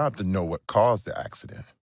my job to know what caused the accident.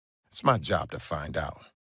 It's my job to find out.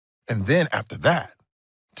 And then after that,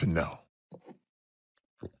 to know.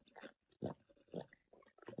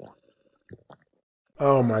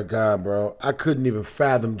 Oh my God, bro. I couldn't even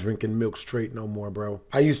fathom drinking milk straight no more, bro.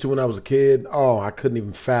 I used to when I was a kid. Oh, I couldn't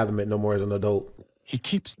even fathom it no more as an adult. He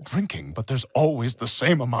keeps drinking, but there's always the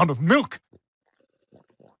same amount of milk.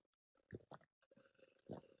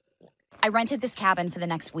 I rented this cabin for the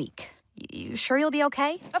next week. You sure you'll be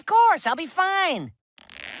okay? Of course, I'll be fine.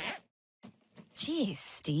 Geez,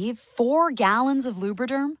 Steve, 4 gallons of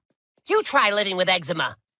Lubriderm? You try living with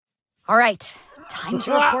eczema. All right, time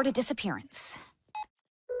to report a disappearance.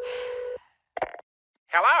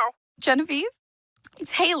 Hello? Genevieve?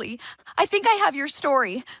 It's Haley. I think I have your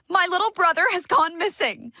story. My little brother has gone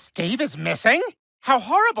missing. Steve is missing? How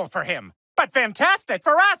horrible for him, but fantastic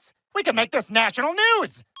for us. We can make this national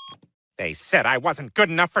news. They said I wasn't good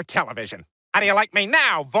enough for television. How do you like me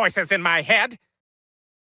now, voices in my head?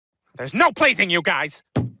 There's no pleasing you guys.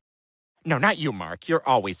 No, not you, Mark. You're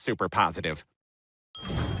always super positive.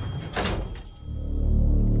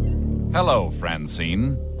 Hello,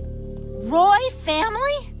 Francine. Roy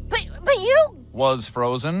family? But you... Was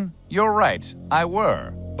frozen? You're right, I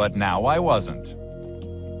were, but now I wasn't.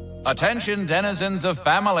 Attention, denizens of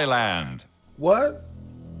Family Land. What?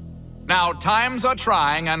 Now, times are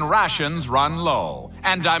trying and rations run low,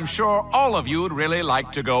 and I'm sure all of you'd really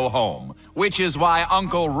like to go home, which is why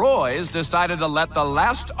Uncle Roy's decided to let the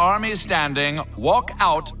last army standing walk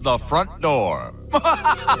out the front door.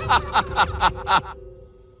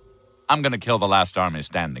 I'm gonna kill the last army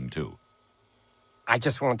standing, too. I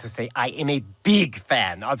just want to say I am a big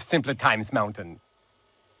fan of Simpler Times Mountain.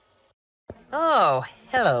 Oh,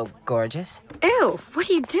 hello, gorgeous. Ew, what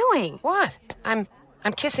are you doing? What? I'm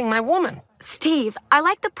kissing my woman. Steve, I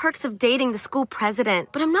like the perks of dating the school president,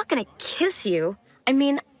 but I'm not gonna kiss you. I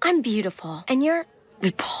mean, I'm beautiful, and you're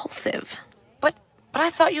repulsive. But I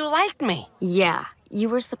thought you liked me. Yeah, you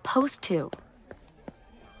were supposed to.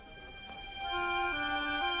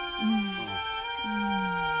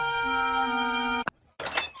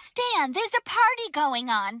 Stan, there's a party going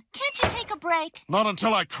on. Can't you take a break? Not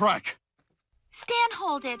until I crack. Stan,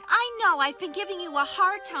 hold it. I know I've been giving you a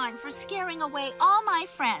hard time for scaring away all my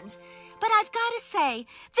friends. But I've got to say,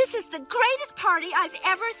 this is the greatest party I've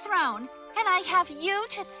ever thrown. And I have you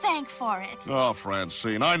to thank for it. Oh,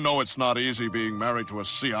 Francine, I know it's not easy being married to a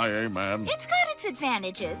CIA man. It's got its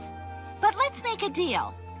advantages. But let's make a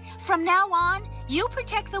deal. From now on, you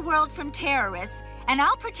protect the world from terrorists, and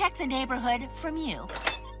I'll protect the neighborhood from you.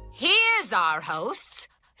 Here's our hosts.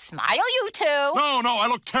 Smile, you two. No, I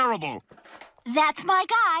look terrible. That's my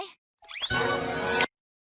guy.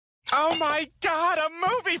 Oh my God, a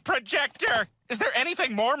movie projector! Is there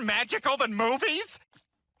anything more magical than movies?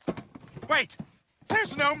 Wait,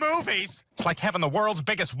 there's no movies. It's like having the world's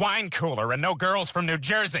biggest wine cooler and no girls from New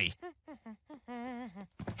Jersey.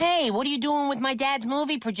 Hey, what are you doing with my dad's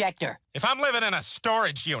movie projector? If I'm living in a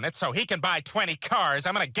storage unit so he can buy 20 cars,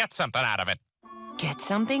 I'm gonna get something out of it. Get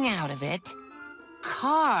something out of it?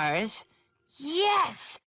 Cars?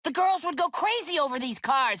 Yes! The girls would go crazy over these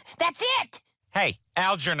cars. That's it! Hey,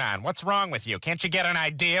 Algernon, what's wrong with you? Can't you get an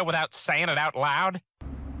idea without saying it out loud?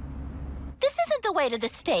 This isn't the way to the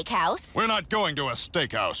steakhouse. We're not going to a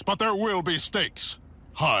steakhouse, but there will be steaks.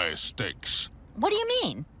 High stakes. What do you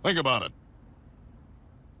mean? Think about it.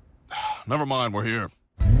 Never mind, we're here.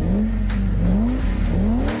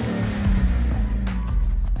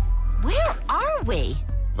 Where are we?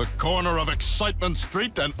 The corner of Excitement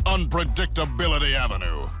Street and Unpredictability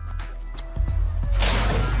Avenue.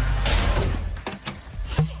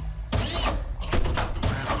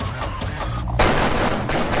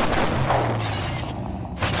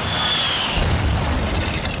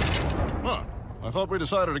 Huh. I thought we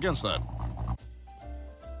decided against that.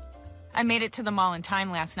 I made it to the mall in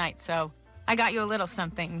time last night, so I got you a little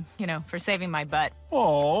something, you know, for saving my butt.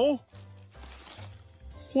 Oh.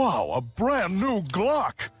 Wow, a brand new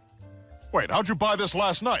Glock. Wait, how'd you buy this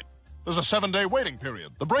last night? There's a 7-day waiting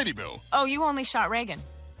period. The Brady Bill. Oh, you only shot Reagan.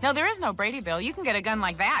 No, there is no Brady Bill. You can get a gun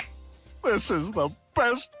like that. This is the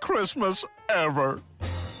best Christmas ever.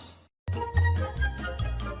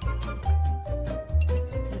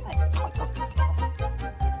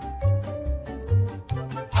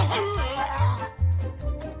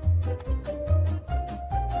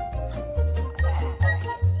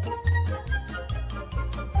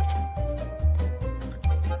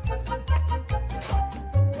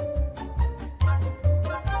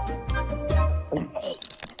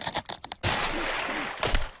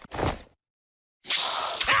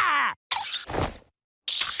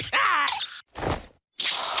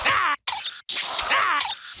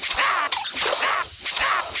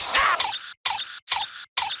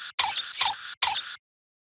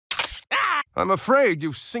 I'm afraid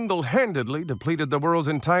you've single-handedly depleted the world's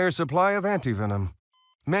entire supply of antivenom.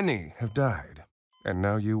 Many have died, and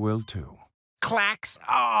now you will too. Clacks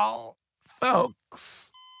all,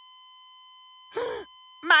 folks.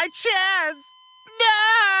 My chairs!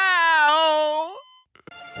 No!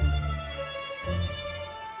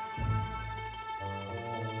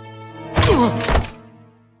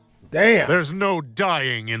 Damn. There's no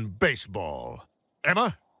dying in baseball.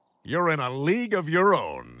 Emma, you're in a league of your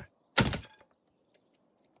own.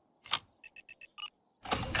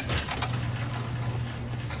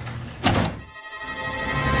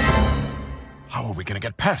 How are we gonna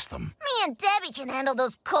get past them? Me and Debbie can handle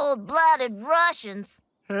those cold-blooded Russians.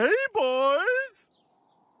 Hey, boys!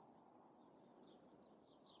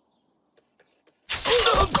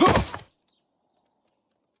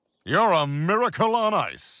 You're a miracle on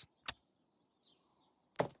ice.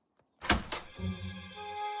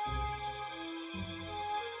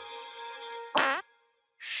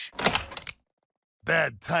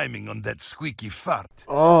 Bad timing on that squeaky fart.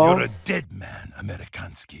 Oh. You're a dead man,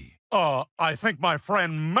 Amerikansky. I think my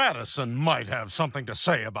friend Madison might have something to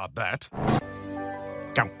say about that.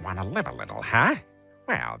 Don't want to live a little, huh?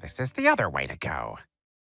 Well, this is the other way to go.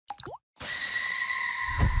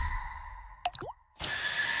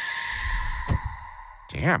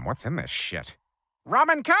 Damn, what's in this shit? Rum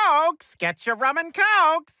and Cokes! Get your rum and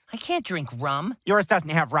Cokes! I can't drink rum. Yours doesn't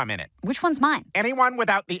have rum in it. Which one's mine? Anyone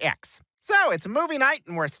without the X. So, it's movie night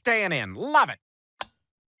and we're staying in. Love it.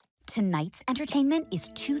 Tonight's entertainment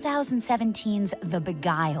is 2017's The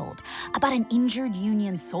Beguiled, about an injured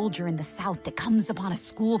Union soldier in the South that comes upon a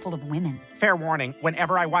school full of women. Fair warning,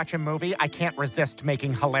 whenever I watch a movie, I can't resist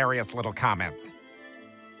making hilarious little comments.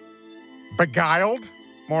 Beguiled?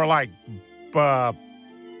 More like,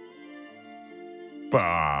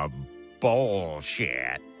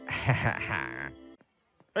 bullshit.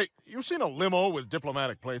 Hey, you seen a limo with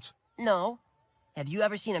diplomatic plates? No. Have you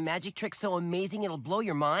ever seen a magic trick so amazing it'll blow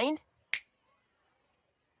your mind?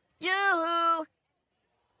 Yoo-hoo!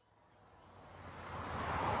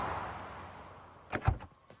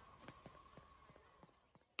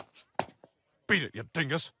 Beat it, you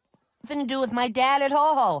dingus. Nothing to do with my dad at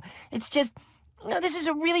all. It's just, this is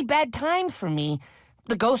a really bad time for me.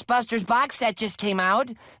 The Ghostbusters box set just came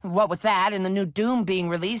out. What with that and the new Doom being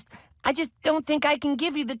released, I just don't think I can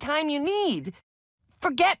give you the time you need.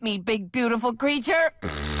 Forget me, big, beautiful creature.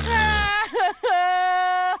 Was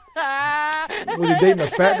he dating a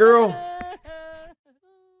fat girl?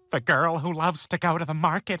 The girl who loves to go to the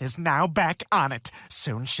market is now back on it.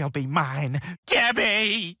 Soon she'll be mine.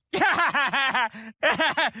 Debbie!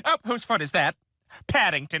 Oh, whose foot is that?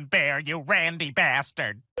 Paddington Bear, you randy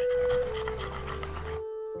bastard.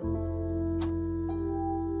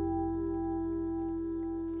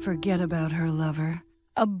 Forget about her, lover.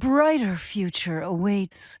 A brighter future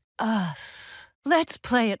awaits us. Let's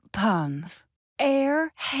play at puns.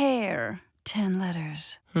 Air, hair, 10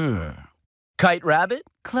 letters. Kite rabbit?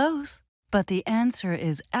 Close, but the answer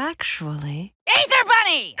is actually... Ether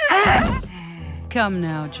Bunny! Come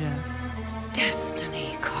now, Jeff.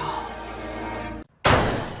 Destiny calls.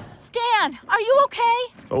 Stan, are you okay?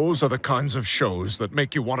 Those are the kinds of shows that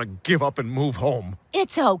make you want to give up and move home.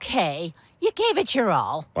 It's okay. You gave it your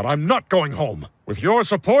all. But I'm not going home. With your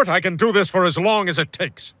support, I can do this for as long as it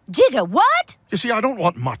takes. Jigga, what? You see, I don't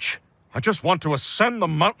want much. I just want to ascend the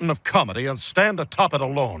mountain of comedy and stand atop it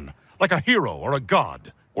alone, like a hero or a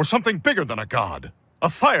god, or something bigger than a god. A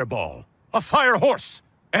fireball, a fire horse.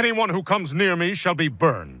 Anyone who comes near me shall be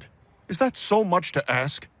burned. Is that so much to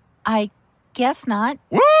ask? I guess not.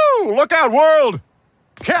 Woo! Look out, world!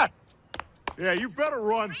 Cat! Yeah, you better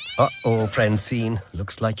run. Uh-oh, Francine.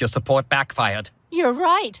 Looks like your support backfired. You're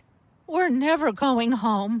right. We're never going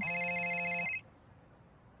home.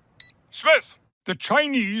 Smith, the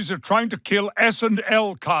Chinese are trying to kill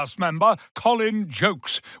S&L cast member Colin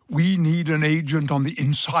Jokes. We need an agent on the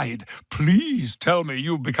inside. Please tell me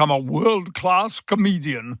you've become a world-class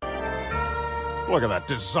comedian. Look at that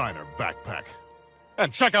designer backpack.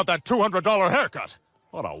 And check out that $200 haircut.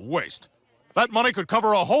 What a waste. That money could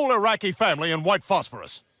cover a whole Iraqi family in white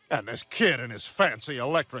phosphorus. And this kid in his fancy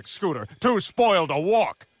electric scooter, too spoiled to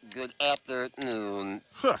walk. Good afternoon.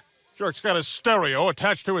 Jerk's got his stereo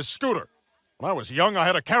attached to his scooter. When I was young, I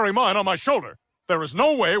had to carry mine on my shoulder. There is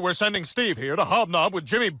no way we're sending Steve here to hobnob with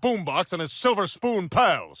Jimmy Boombox and his Silver Spoon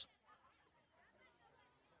pals.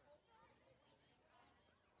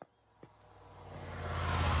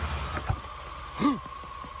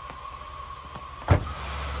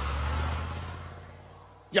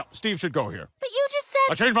 Yeah, Steve should go here. But you just said...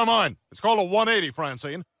 I changed my mind. It's called a 180,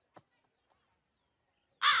 Francine.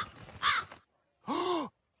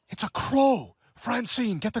 It's a crow.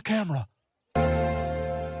 Francine, get the camera.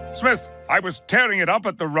 Smith, I was tearing it up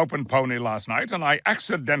at the Rope and Pony last night, and I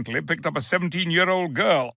accidentally picked up a 17-year-old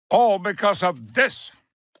girl. All because of this.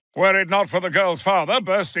 Were it not for the girl's father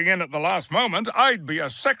bursting in at the last moment, I'd be a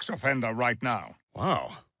sex offender right now.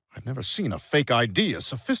 Wow. I've never seen a fake ID as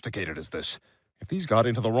sophisticated as this. If these got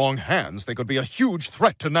into the wrong hands, they could be a huge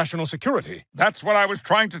threat to national security. That's what I was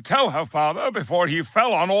trying to tell her father before he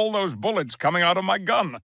fell on all those bullets coming out of my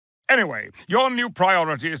gun. Anyway, your new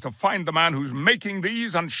priority is to find the man who's making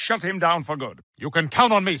these and shut him down for good. You can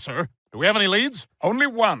count on me, sir. Do we have any leads? Only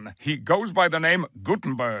one. He goes by the name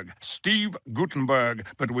Gutenberg, Steve Gutenberg,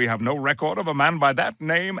 but we have no record of a man by that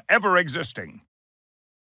name ever existing.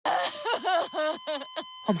 Oh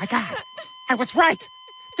my God, I was right.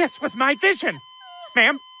 This was my vision.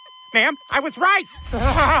 Ma'am, I was right.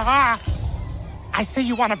 I see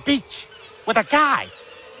you on a beach with a guy.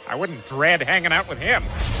 I wouldn't dread hanging out with him.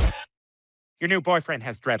 Your new boyfriend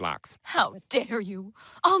has dreadlocks. How dare you?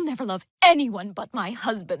 I'll never love anyone but my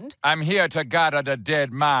husband. I'm here to gather the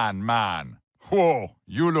dead man. Whoa,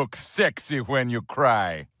 you look sexy when you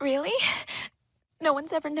cry. Really? No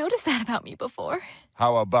one's ever noticed that about me before.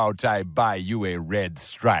 How about I buy you a red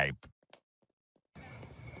stripe?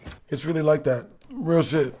 It's really like that. Real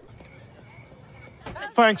shit.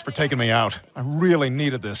 Thanks for taking me out. I really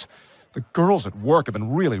needed this. The girls at work have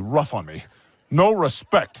been really rough on me. No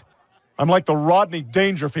respect. I'm like the Rodney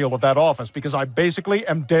Dangerfield of that office because I basically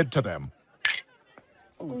am dead to them.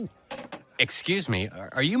 Excuse me,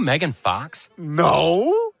 are you Megan Fox?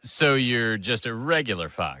 No. So you're just a regular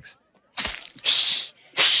fox?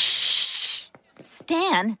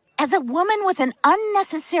 Stan, as a woman with an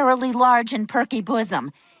unnecessarily large and perky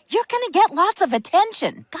bosom, you're gonna get lots of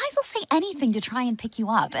attention. Guys will say anything to try and pick you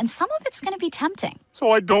up, and some of it's gonna be tempting.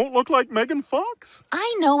 So I don't look like Megan Fox?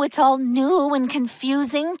 I know it's all new and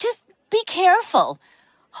confusing. Just be careful.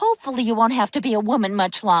 Hopefully you won't have to be a woman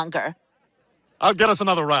much longer. I'll get us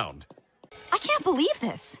another round. I can't believe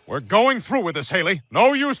this. We're going through with this, Haley.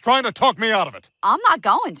 No use trying to talk me out of it. I'm not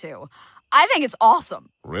going to. I think it's awesome.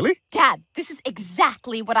 Really? Dad, this is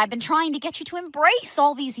exactly what I've been trying to get you to embrace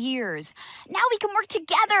all these years. Now we can work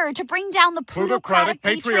together to bring down the plutocratic,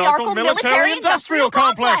 patriarchal, military-industrial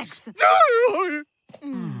complex.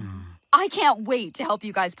 I can't wait to help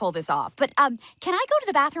you guys pull this off. But, can I go to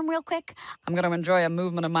the bathroom real quick? I'm going to enjoy a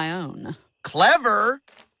movement of my own. Clever!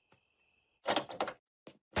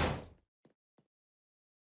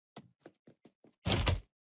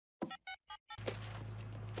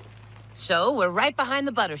 So, we're right behind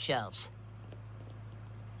the butter shelves.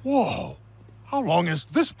 Whoa. How long has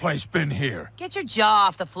this place been here? Get your jaw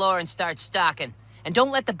off the floor and start stocking. And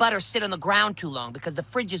don't let the butter sit on the ground too long because the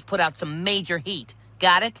fridges put out some major heat.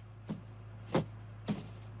 Got it?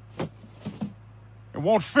 It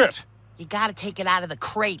won't fit. You gotta take it out of the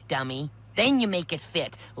crate, dummy. Then you make it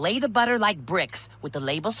fit. Lay the butter like bricks, with the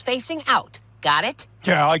labels facing out. Got it?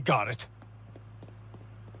 Yeah, I got it.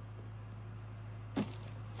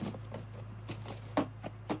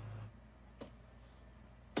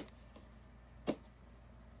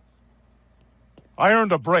 I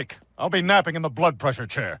earned a break. I'll be napping in the blood pressure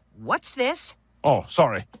chair. What's this? Oh,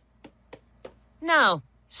 sorry. No.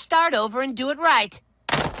 Start over and do it right.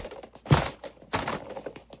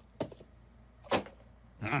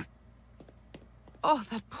 Oh,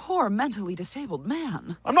 that poor mentally disabled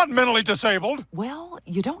man. I'm not mentally disabled. Well,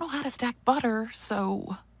 you don't know how to stack butter,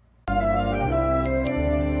 so... Are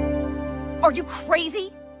you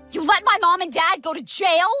crazy? You let my mom and dad go to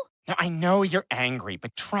jail? Now, I know you're angry,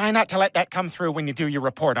 but try not to let that come through when you do your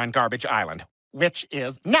report on Garbage Island, which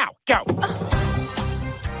is now. Go!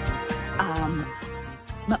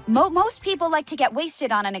 Most people like to get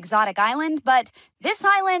wasted on an exotic island, but this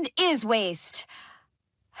island is waste.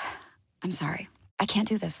 I'm sorry. I can't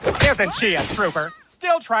do this. Isn't she a trooper?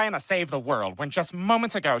 Still trying to save the world when just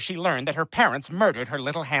moments ago she learned that her parents murdered her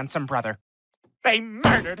little handsome brother. They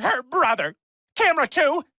murdered her brother! Camera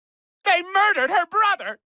 2! They murdered her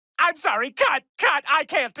brother! I'm sorry, cut! I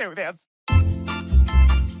can't do this!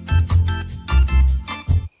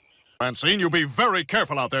 Francine, you be very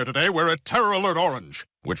careful out there today. We're at Terror Alert Orange,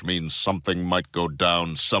 which means something might go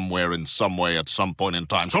down somewhere in some way at some point in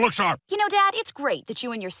time. So look sharp! You know, Dad, it's great that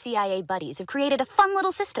you and your CIA buddies have created a fun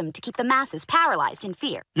little system to keep the masses paralyzed in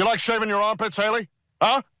fear. You like shaving your armpits, Haley?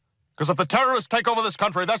 Huh? Because if the terrorists take over this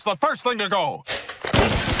country, that's the first thing to go.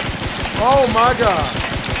 Oh, my God.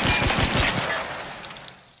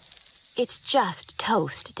 It's just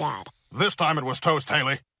toast, Dad. This time it was toast,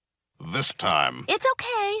 Haley. This time. It's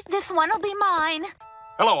okay. This one'll be mine.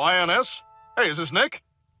 Hello, INS. Hey, is this Nick?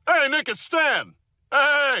 Hey, Nick, it's Stan.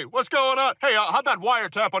 Hey, what's going on? Hey, how'd that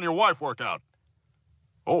wiretap on your wife work out?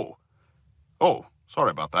 Oh, sorry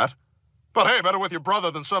about that. But hey, better with your brother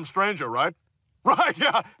than some stranger, right? Right,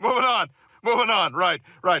 yeah, moving on, right.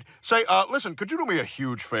 Say, listen, could you do me a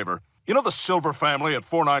huge favor? You know the Silver family at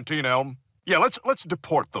 419 Elm? Yeah, let's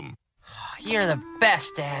deport them. You're the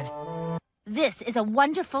best, Dad. This is a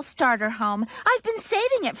wonderful starter home. I've been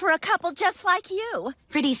saving it for a couple just like you.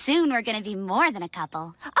 Pretty soon we're gonna be more than a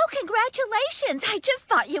couple. Oh, congratulations. I just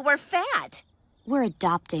thought you were fat. We're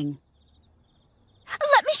adopting.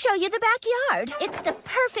 Let me show you the backyard. It's the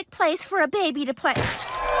perfect place for a baby to play. Oh,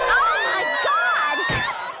 my God!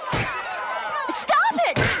 Stop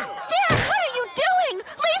it! Stan, what are you doing?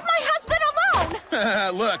 Leave my husband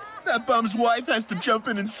alone! Look, that bum's wife has to jump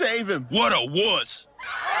in and save him. What a wuss!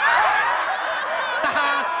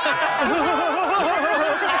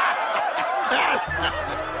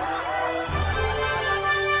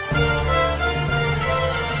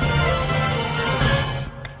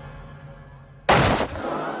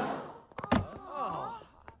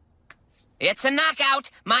 It's a knockout.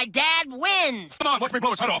 My dad wins. Come on, watch me blow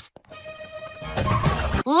his head off.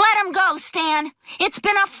 Let him go, Stan. It's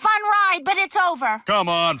been a fun ride, but it's over. Come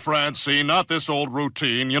on, Francine, not this old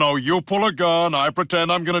routine. You know, you pull a gun, I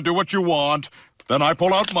pretend I'm gonna do what you want. Then I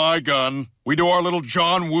pull out my gun. We do our little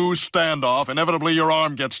John Woo standoff. Inevitably, your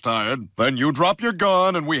arm gets tired. Then you drop your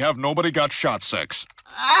gun, and we have nobody got shot sex.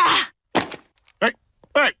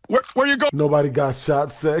 Hey, where you go? Nobody got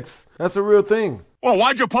shot sex. That's a real thing. Well,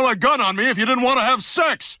 why'd you pull a gun on me if you didn't want to have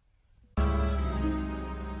sex?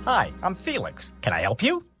 Hi, I'm Felix. Can I help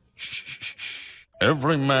you? Shh.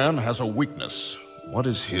 Every man has a weakness. What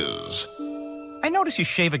is his? I notice you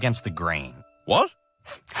shave against the grain. What?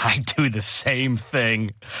 I do the same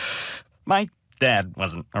thing. My dad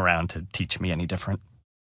wasn't around to teach me any different.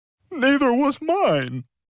 Neither was mine.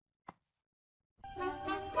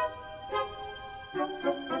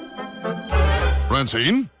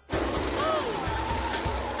 Francine?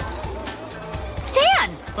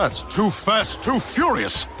 Stan! That's too fast, too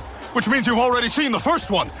furious. Which means you've already seen the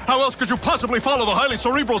first one. How else could you possibly follow the highly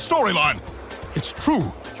cerebral storyline? It's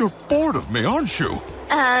true. You're bored of me, aren't you?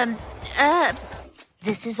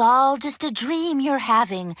 This is all just a dream you're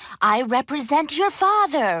having. I represent your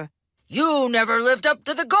father. You never lived up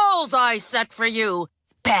to the goals I set for you.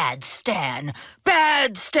 Bad Stan.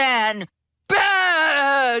 Bad Stan.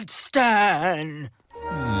 Bad Stan.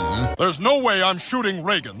 There's no way I'm shooting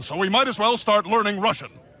Reagan, so we might as well start learning Russian.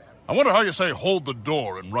 I wonder how you say hold the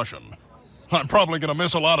door in Russian. I'm probably gonna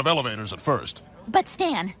miss a lot of elevators at first. But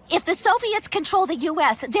Stan, if the Soviets control the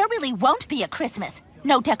U.S., there really won't be a Christmas.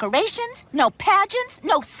 No decorations, no pageants,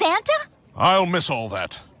 no Santa? I'll miss all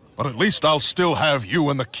that. But at least I'll still have you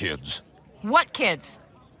and the kids. What kids?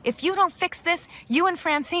 If you don't fix this, you and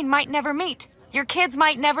Francine might never meet. Your kids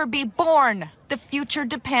might never be born. The future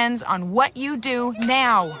depends on what you do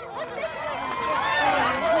now.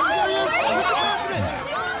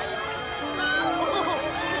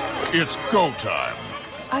 It's go time.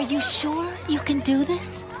 Are you sure you can do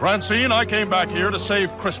this? Francine, I came back here to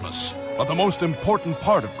save Christmas. But the most important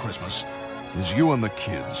part of Christmas is you and the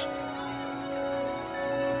kids.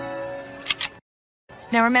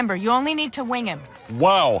 Now remember, you only need to wing him.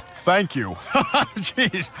 Wow, thank you.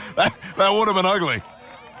 Jeez, that would have been ugly.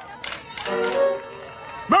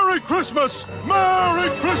 Merry Christmas! Merry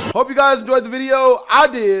Christmas! Hope you guys enjoyed the video. I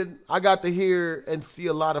did. I got to hear and see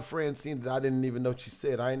a lot of Francine that I didn't even know she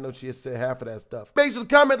said. I didn't know she had said half of that stuff. Make sure to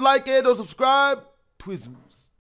comment, like, and subscribe. Twisms.